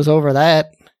moon was over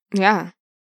that. Yeah.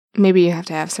 Maybe you have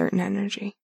to have certain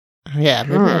energy. Yeah,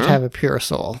 maybe you have to have a pure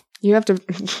soul. You have to.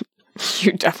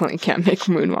 You definitely can't make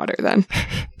moon water then.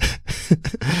 You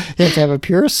have to have a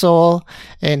pure soul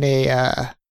and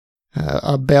a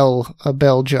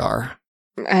bell jar.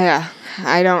 Yeah,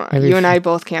 I don't. Maybe you and I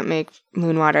both can't make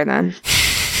moon water then.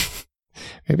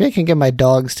 Maybe I can get my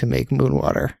dogs to make moon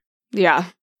water. Yeah,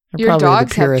 They're your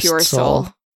dogs have pure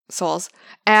souls.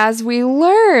 As we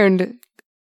learned,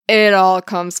 it all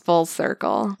comes full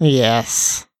circle.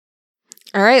 Yes.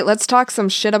 All right, let's talk some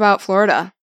shit about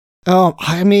Florida. Oh,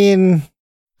 I mean,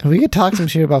 we could talk some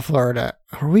shit about Florida,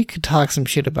 or we could talk some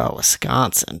shit about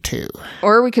Wisconsin, too.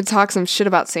 Or we could talk some shit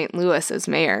about St. Louis as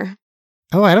mayor.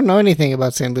 Oh, I don't know anything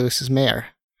about St. Louis as mayor.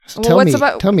 So tell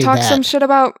me talk some shit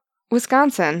about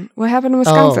Wisconsin. What happened in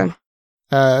Wisconsin?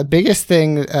 Biggest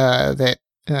thing that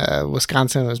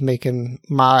Wisconsin was making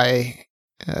my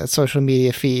social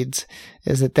media feeds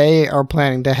is that they are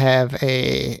planning to have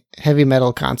a heavy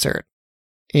metal concert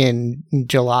in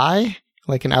July,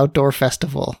 like an outdoor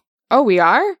festival. Oh, we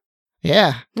are?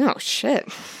 Yeah. Oh, shit.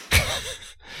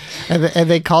 and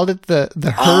they called it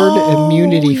the Herd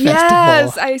Immunity Festival.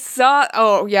 Yes, I saw.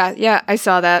 Oh, yeah, I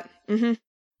saw that. Mm-hmm.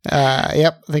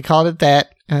 Yep, they called it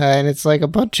that, and it's like a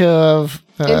bunch of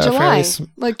in July,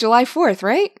 like July 4th,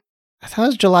 right? I thought it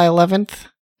was July 11th.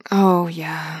 Oh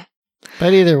yeah,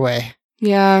 but either way,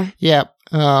 yeah.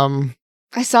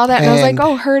 I saw that and I was like,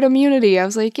 oh, herd immunity. I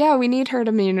was like, yeah, we need herd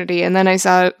immunity. And then I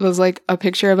saw it was like a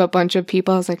picture of a bunch of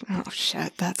people. I was like, oh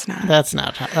shit, that's not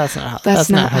how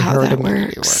herd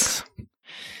immunity works.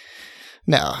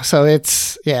 No, so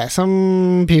it's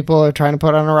some people are trying to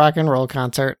put on a rock and roll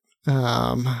concert,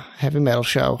 heavy metal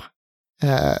show.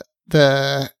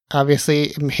 The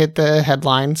obviously hit the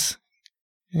headlines,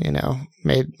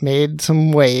 made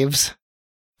some waves.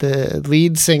 The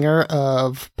lead singer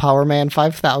of Power Man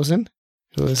 5000,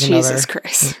 who is Jesus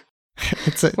Christ.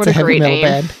 It's a heavy metal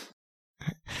band.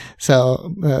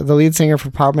 So the lead singer for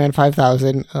Power Man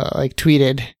 5000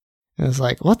 tweeted and was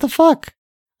like, "What the fuck?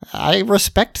 I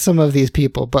respect some of these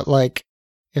people, but like,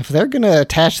 if they're gonna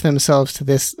attach themselves to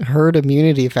this herd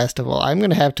immunity festival, I'm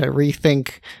gonna have to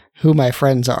rethink who my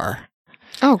friends are."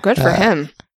 Oh, good for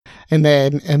him. And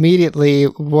then immediately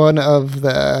one of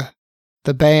the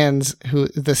bands,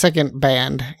 the second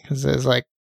band, because there's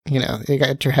you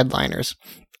got your headliners.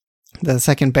 The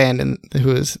second band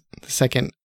who is the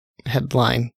second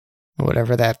headline, or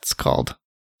whatever that's called.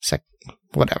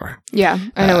 Whatever. Yeah,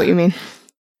 I know what you mean.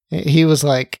 He was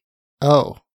like,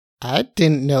 "Oh, I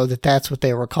didn't know that that's what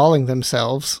they were calling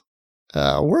themselves.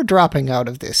 We're dropping out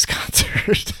of this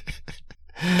concert."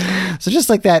 So just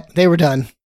like that, they were done.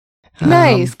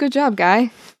 Nice. Good job,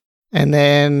 guy. And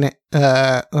then,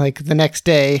 the next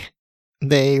day,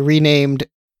 they renamed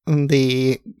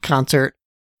the concert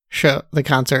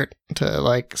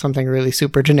to something really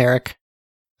super generic.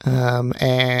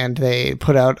 And they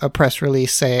put out a press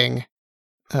release saying,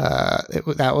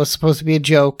 that was supposed to be a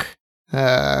joke.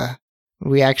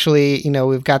 We actually,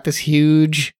 we've got this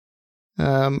huge,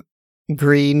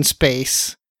 green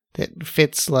space that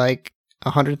fits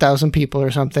 100,000 people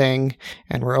or something,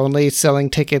 and we're only selling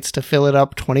tickets to fill it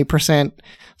up 20%.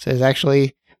 So there's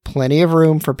actually plenty of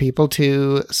room for people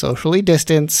to socially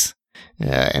distance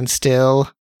and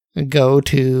still go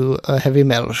to a heavy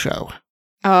metal show.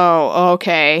 Oh,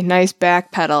 okay. Nice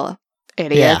backpedal,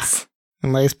 idiots. Yeah.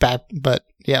 Nice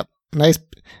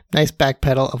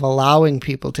backpedal of allowing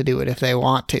people to do it if they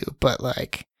want to, but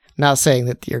not saying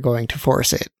that you're going to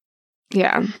force it.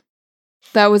 Yeah.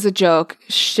 That was a joke.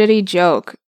 Shitty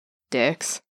joke,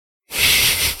 dicks.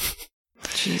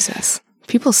 Jesus.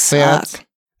 People suck. So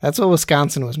that's what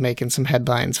Wisconsin was making some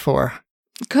headlines for.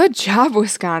 Good job,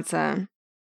 Wisconsin.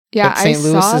 Yeah, but St.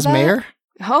 Louis's mayor?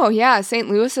 Oh, yeah. St.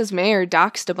 Louis's mayor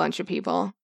doxed a bunch of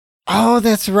people. Oh,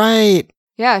 that's right.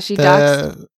 Yeah, she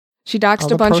doxed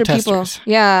a bunch of people.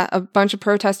 Yeah, a bunch of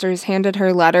protesters handed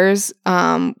her letters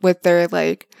with their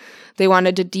they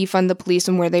wanted to defund the police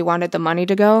and where they wanted the money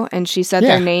to go. And she said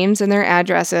Yeah. their names and their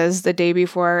addresses the day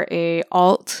before a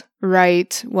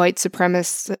alt-right white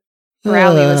supremacist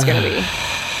rally was going to be.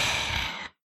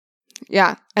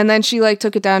 Yeah. And then she like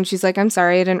took it down. She's like, I'm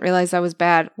sorry. I didn't realize that was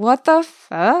bad. What the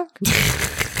fuck?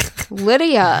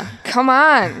 Lydia, come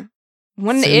on.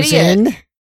 What an idiot. Susan?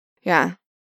 Yeah.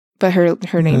 But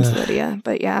her name's Lydia.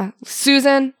 But yeah.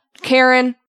 Susan,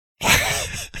 Karen,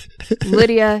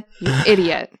 Lydia, you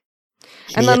idiot.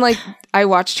 And then like I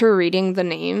watched her reading the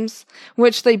names,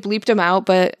 which they bleeped them out,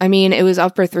 but I mean it was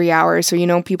up for 3 hours, so you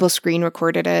know people screen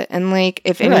recorded it. And like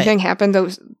if anything happened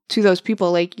to those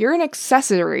people, like you're an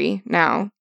accessory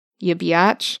now, you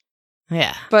biatch.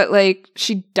 Yeah. But like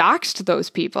she doxed those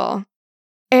people.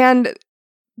 And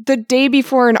the day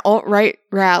before an alt-right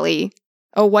rally,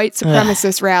 a white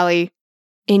supremacist rally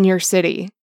in your city.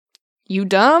 You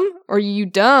dumb or you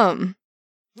dumb?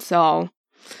 So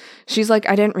she's like,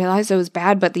 I didn't realize it was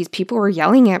bad, but these people were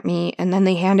yelling at me and then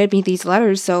they handed me these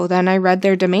letters. So then I read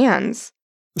their demands.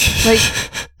 Like,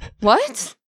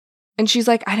 what? And she's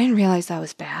like, I didn't realize that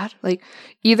was bad. Like,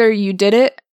 either you did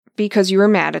it because you were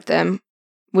mad at them,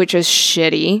 which is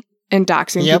shitty, and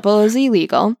doxing people is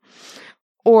illegal,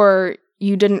 or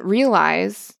you didn't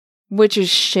realize, which is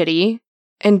shitty,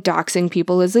 and doxing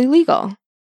people is illegal.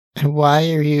 And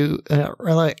why are you,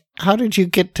 how did you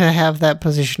get to have that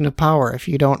position of power if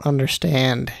you don't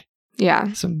understand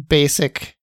some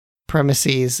basic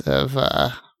premises of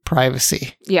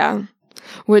privacy? Yeah.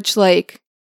 Which, like,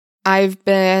 I've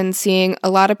been seeing a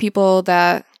lot of people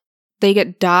that they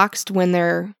get doxed when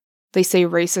they say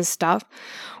racist stuff,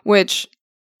 which...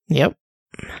 Yep.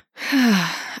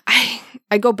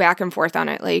 I go back and forth on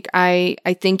it. Like, I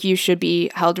think you should be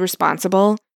held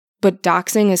responsible, but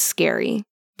doxing is scary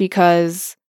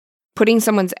because putting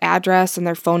someone's address and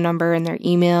their phone number and their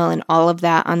email and all of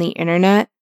that on the internet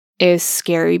is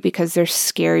scary because there's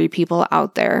scary people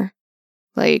out there.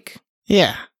 Like,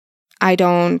 yeah. I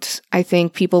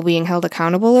think people being held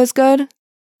accountable is good,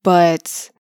 but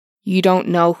you don't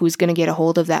know who's going to get a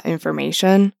hold of that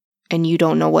information and you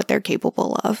don't know what they're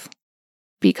capable of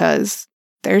because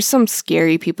there's some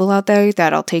scary people out there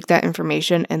that'll take that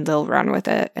information and they'll run with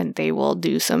it and they will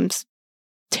do some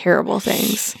terrible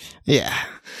things. Yeah.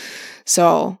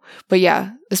 So, but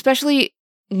yeah, especially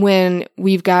when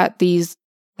we've got these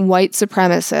white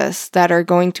supremacists that are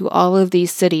going to all of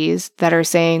these cities that are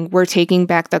saying, we're taking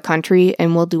back the country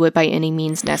and we'll do it by any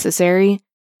means necessary.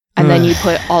 And then you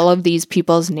put all of these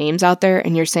people's names out there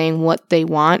and you're saying what they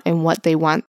want and what they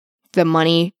want the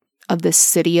money of the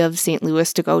city of St.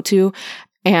 Louis to go to.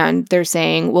 And they're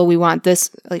saying, well, we want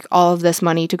this, like all of this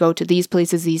money to go to these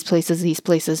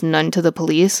places, none to the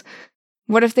police.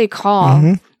 What if they call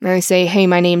and they say, hey,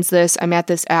 my name's this, I'm at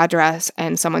this address,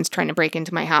 and someone's trying to break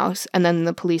into my house. And then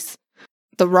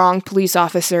the wrong police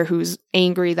officer who's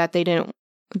angry that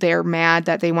they're mad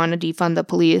that they want to defund the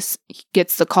police,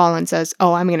 gets the call and says,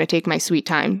 oh, I'm going to take my sweet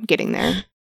time getting there.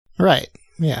 Right.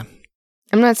 Yeah.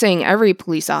 I'm not saying every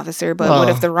police officer, but what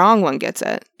if the wrong one gets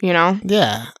it, you know?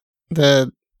 Yeah.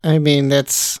 That'd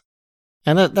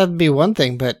be one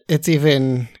thing, but it's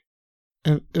even,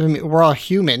 I mean, we're all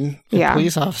human. And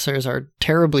police officers are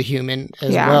terribly human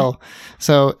as well.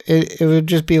 So it would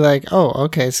just be like, oh,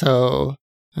 okay, so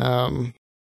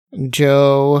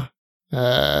Joe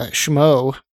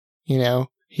Schmo, you know,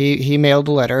 he mailed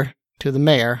a letter to the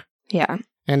mayor. Yeah.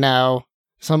 And now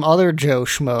some other Joe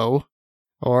Schmo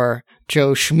or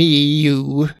Joe Schmee,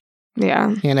 you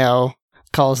know,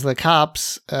 calls the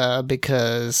cops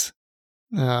because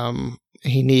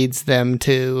he needs them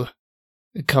to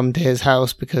come to his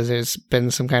house because there's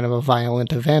been some kind of a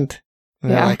violent event.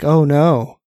 And they're like, oh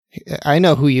no, I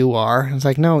know who you are. It's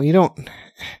like, no, you don't.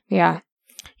 Yeah.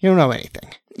 You don't know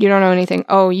anything. You don't know anything.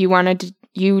 Oh, you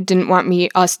didn't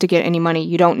want us to get any money.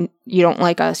 You don't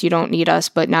like us. You don't need us,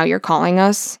 but now you're calling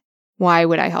us. Why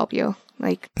would I help you?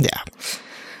 Like, yeah.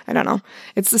 I don't know.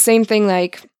 It's the same thing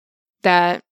like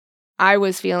that I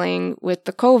was feeling with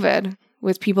the COVID,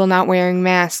 with people not wearing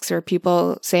masks or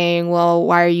people saying, well,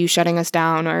 why are you shutting us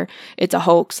down? Or it's a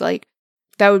hoax. Like,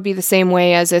 that would be the same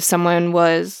way as if someone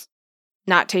was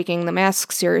not taking the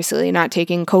mask seriously, not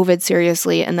taking COVID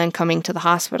seriously, and then coming to the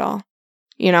hospital.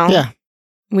 You know? Yeah.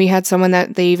 We had someone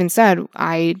that they even said,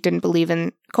 I didn't believe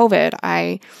in COVID.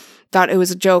 I thought it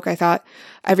was a joke. I thought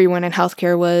everyone in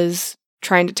healthcare was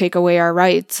trying to take away our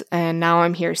rights, and now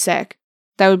I'm here sick.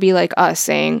 That would be like us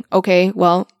saying, okay,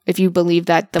 well, if you believe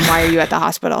that, then why are you at the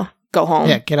hospital? Go home.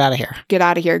 Yeah, get out of here. Get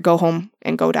out of here. Go home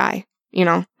and go die. You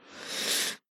know?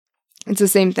 It's the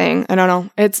same thing. I don't know.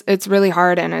 It's really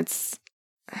hard, and it's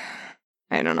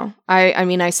I don't know. I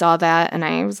mean, I saw that and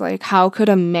I was like, how could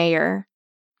a mayor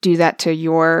do that to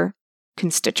your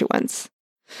constituents?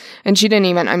 And she didn't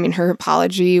even, I mean, her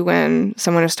apology when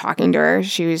someone was talking to her,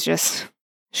 she's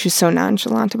so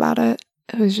nonchalant about it.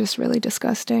 It was just really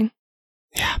disgusting.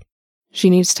 Yeah. She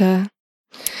needs to,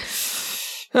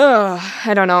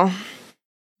 I don't know.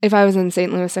 If I was in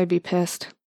St. Louis, I'd be pissed.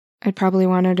 I'd probably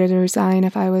want her to resign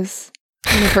if I was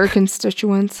one of her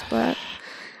constituents, but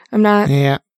I'm not.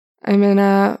 Yeah. I'm in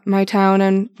my town,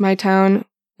 and my town,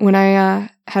 when I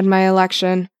had my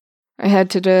election, I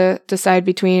had to decide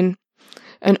between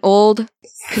an old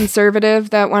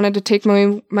conservative that wanted to take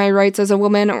my rights as a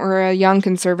woman or a young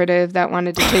conservative that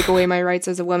wanted to take away my rights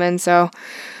as a woman. So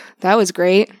that was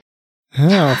great.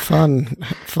 Oh, fun.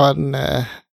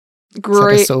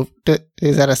 Great.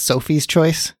 Is that a Sophie's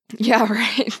choice? Yeah,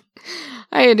 right.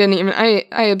 I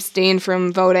abstained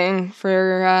from voting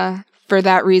for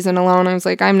that reason alone. I was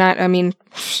like, what am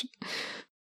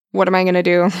I going to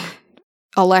do?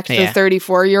 Elect the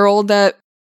 34-year-old that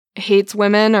hates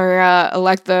women or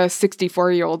elect the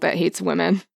 64-year-old that hates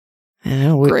women?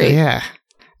 Great. Yeah.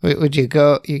 Would you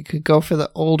go? You could go for the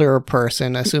older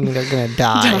person, assuming they're going to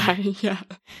die. Yeah.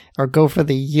 Or go for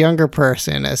the younger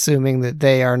person, assuming that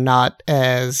they are not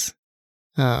as,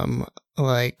 dyed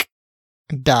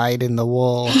in the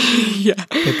wool. Yeah.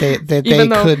 That they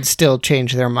could still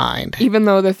change their mind. Even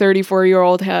though the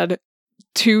 34-year-old had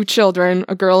 2 children,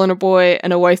 a girl and a boy,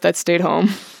 and a wife that stayed home.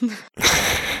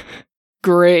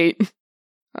 Great.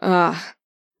 And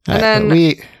then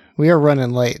we are running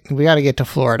late. We got to get to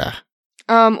Florida.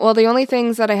 Well, the only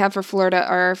things that I have for Florida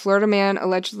are Florida man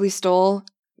allegedly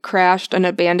crashed and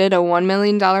abandoned a $1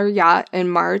 million yacht in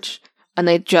March, and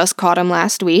they just caught him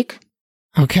last week.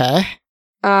 Okay.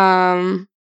 And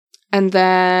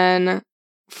then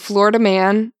Florida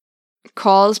man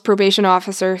calls probation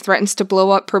officer, threatens to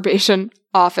blow up probation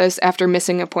office after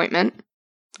missing appointment.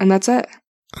 And that's it.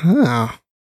 Oh.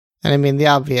 And I mean, the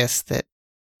obvious that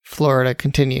Florida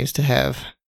continues to have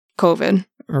COVID.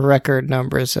 Record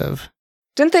numbers of...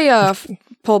 Didn't they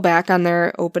pull back on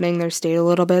their opening their state a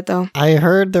little bit, though? I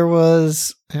heard there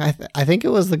was... I think it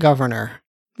was the governor.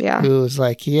 Yeah. Who was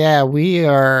like, yeah,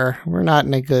 we're not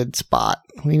in a good spot.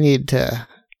 We need to...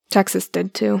 Texas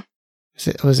did, too.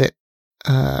 Was it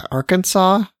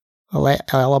Arkansas?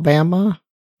 Alabama?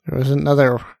 There was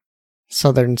another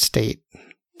southern state.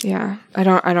 Yeah. I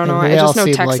don't know. They I just all know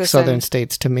seem Texas like southern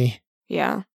states to me.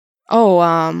 Yeah. Oh,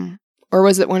 or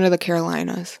was it one of the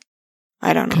Carolinas?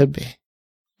 I don't know. Could be.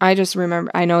 I just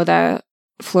remember, I know that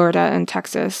Florida and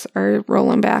Texas are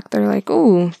rolling back. They're like,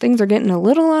 oh, things are getting a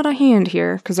little out of hand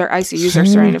here because our ICUs are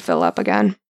starting to fill up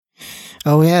again.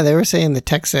 Oh, yeah. They were saying that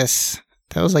Texas,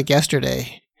 that was like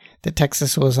yesterday, that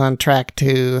Texas was on track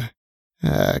to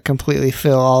completely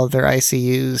fill all of their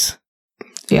ICUs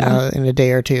in a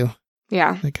day or two.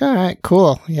 Yeah. Like, all right,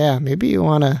 cool. Yeah, maybe you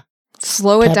want to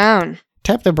slow it down.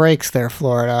 Tap the brakes there,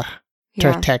 Florida.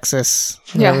 Yeah. Texas,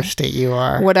 whatever state you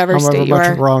are. Whatever state you are.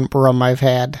 How much rum I've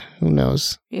had. Who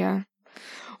knows? Yeah.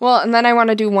 Well, and then I want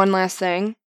to do one last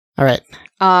thing. All right.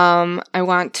 I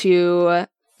want to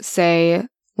say,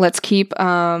 let's keep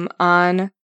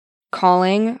on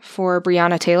calling for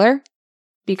Breonna Taylor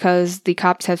because the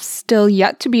cops have still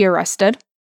yet to be arrested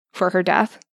for her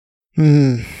death.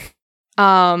 And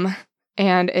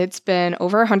it's been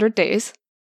over 100 days.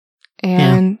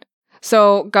 And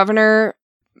so Governor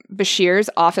Beshear's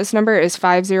office number is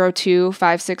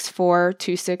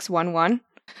 502-564-2611.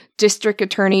 District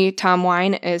Attorney Tom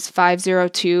Wine is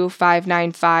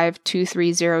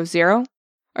 502-595-2300.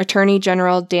 Attorney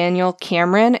General Daniel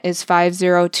Cameron is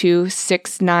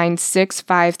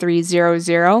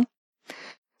 502-696-5300.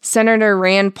 Senator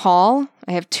Rand Paul,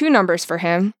 I have 2 numbers for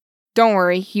him. Don't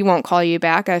worry, he won't call you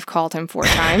back. I've called him 4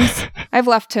 times. I've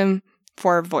left him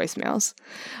 4 voicemails.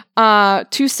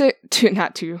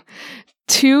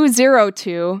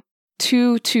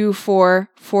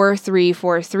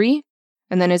 202-224-4343.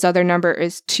 And then his other number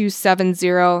is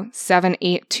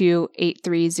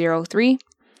 270-782-8303.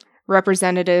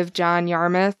 Representative John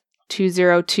Yarmouth,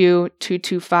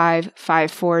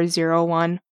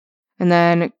 202-225-5401. And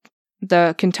then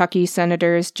the Kentucky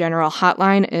Senator's General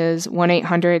Hotline is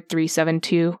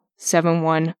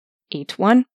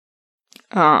 1-800-372-7181.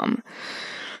 And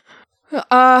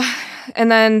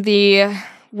then the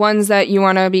ones that you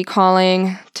want to be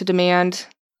calling to demand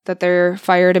that they're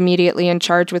fired immediately and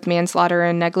charged with manslaughter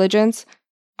and negligence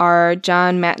are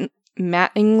John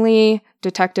Mattingly,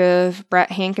 Detective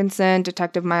Brett Hankinson,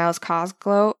 Detective Miles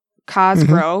Cosgrove.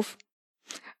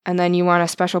 And then you want a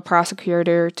special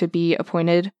prosecutor to be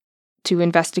appointed to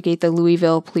investigate the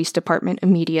Louisville Police Department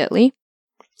immediately.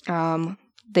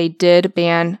 they did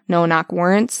ban no-knock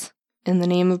warrants in the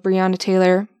name of Breonna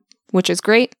Taylor, which is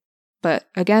great. But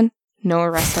again, no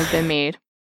arrests have been made.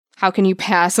 How can you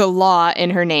pass a law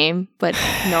in her name, but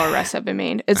no arrests have been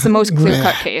made? It's the most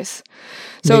clear-cut case.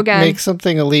 So make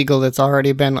something illegal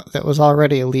that was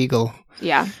already illegal.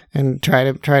 Yeah. And try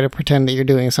to pretend that you're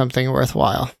doing something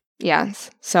worthwhile.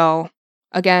 Yes. So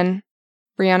again,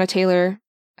 Breonna Taylor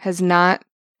has not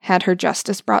had her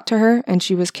justice brought to her, and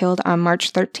she was killed on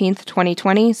March 13th,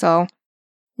 2020. So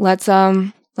let's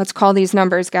call these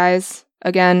numbers, guys.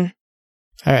 Again.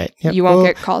 All right. Yep. You won't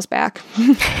get calls back.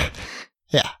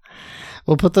 Yeah.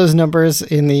 We'll put those numbers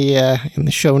in the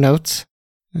show notes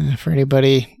for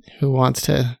anybody who wants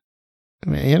to,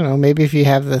 maybe if you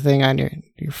have the thing on your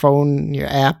phone, your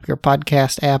app, your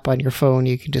podcast app on your phone,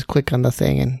 you can just click on the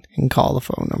thing and call the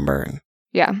phone number.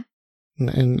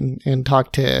 And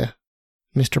talk to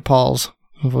Mr. Paul's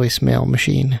voicemail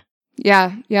machine.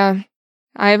 Yeah.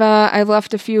 I've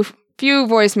left a few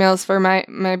voicemails for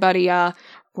my buddy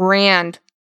Rand.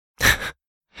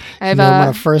 I have on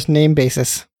a first name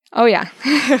basis. Oh yeah.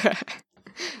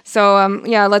 So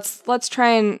let's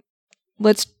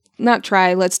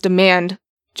demand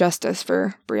justice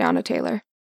for Breonna Taylor.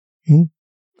 Mm-hmm.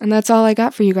 And that's all I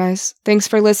got for you guys. Thanks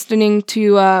for listening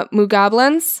to Moo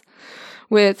Goblins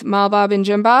with Mal Bob and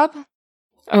Jim Bob.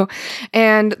 Oh,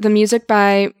 and the music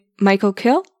by Michael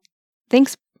Kill.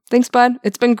 Thanks, bud.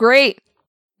 It's been great.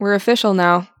 We're official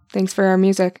now. Thanks for our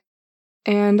music.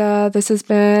 And this has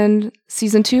been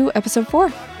Season 2, Episode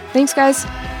 4. Thanks, guys.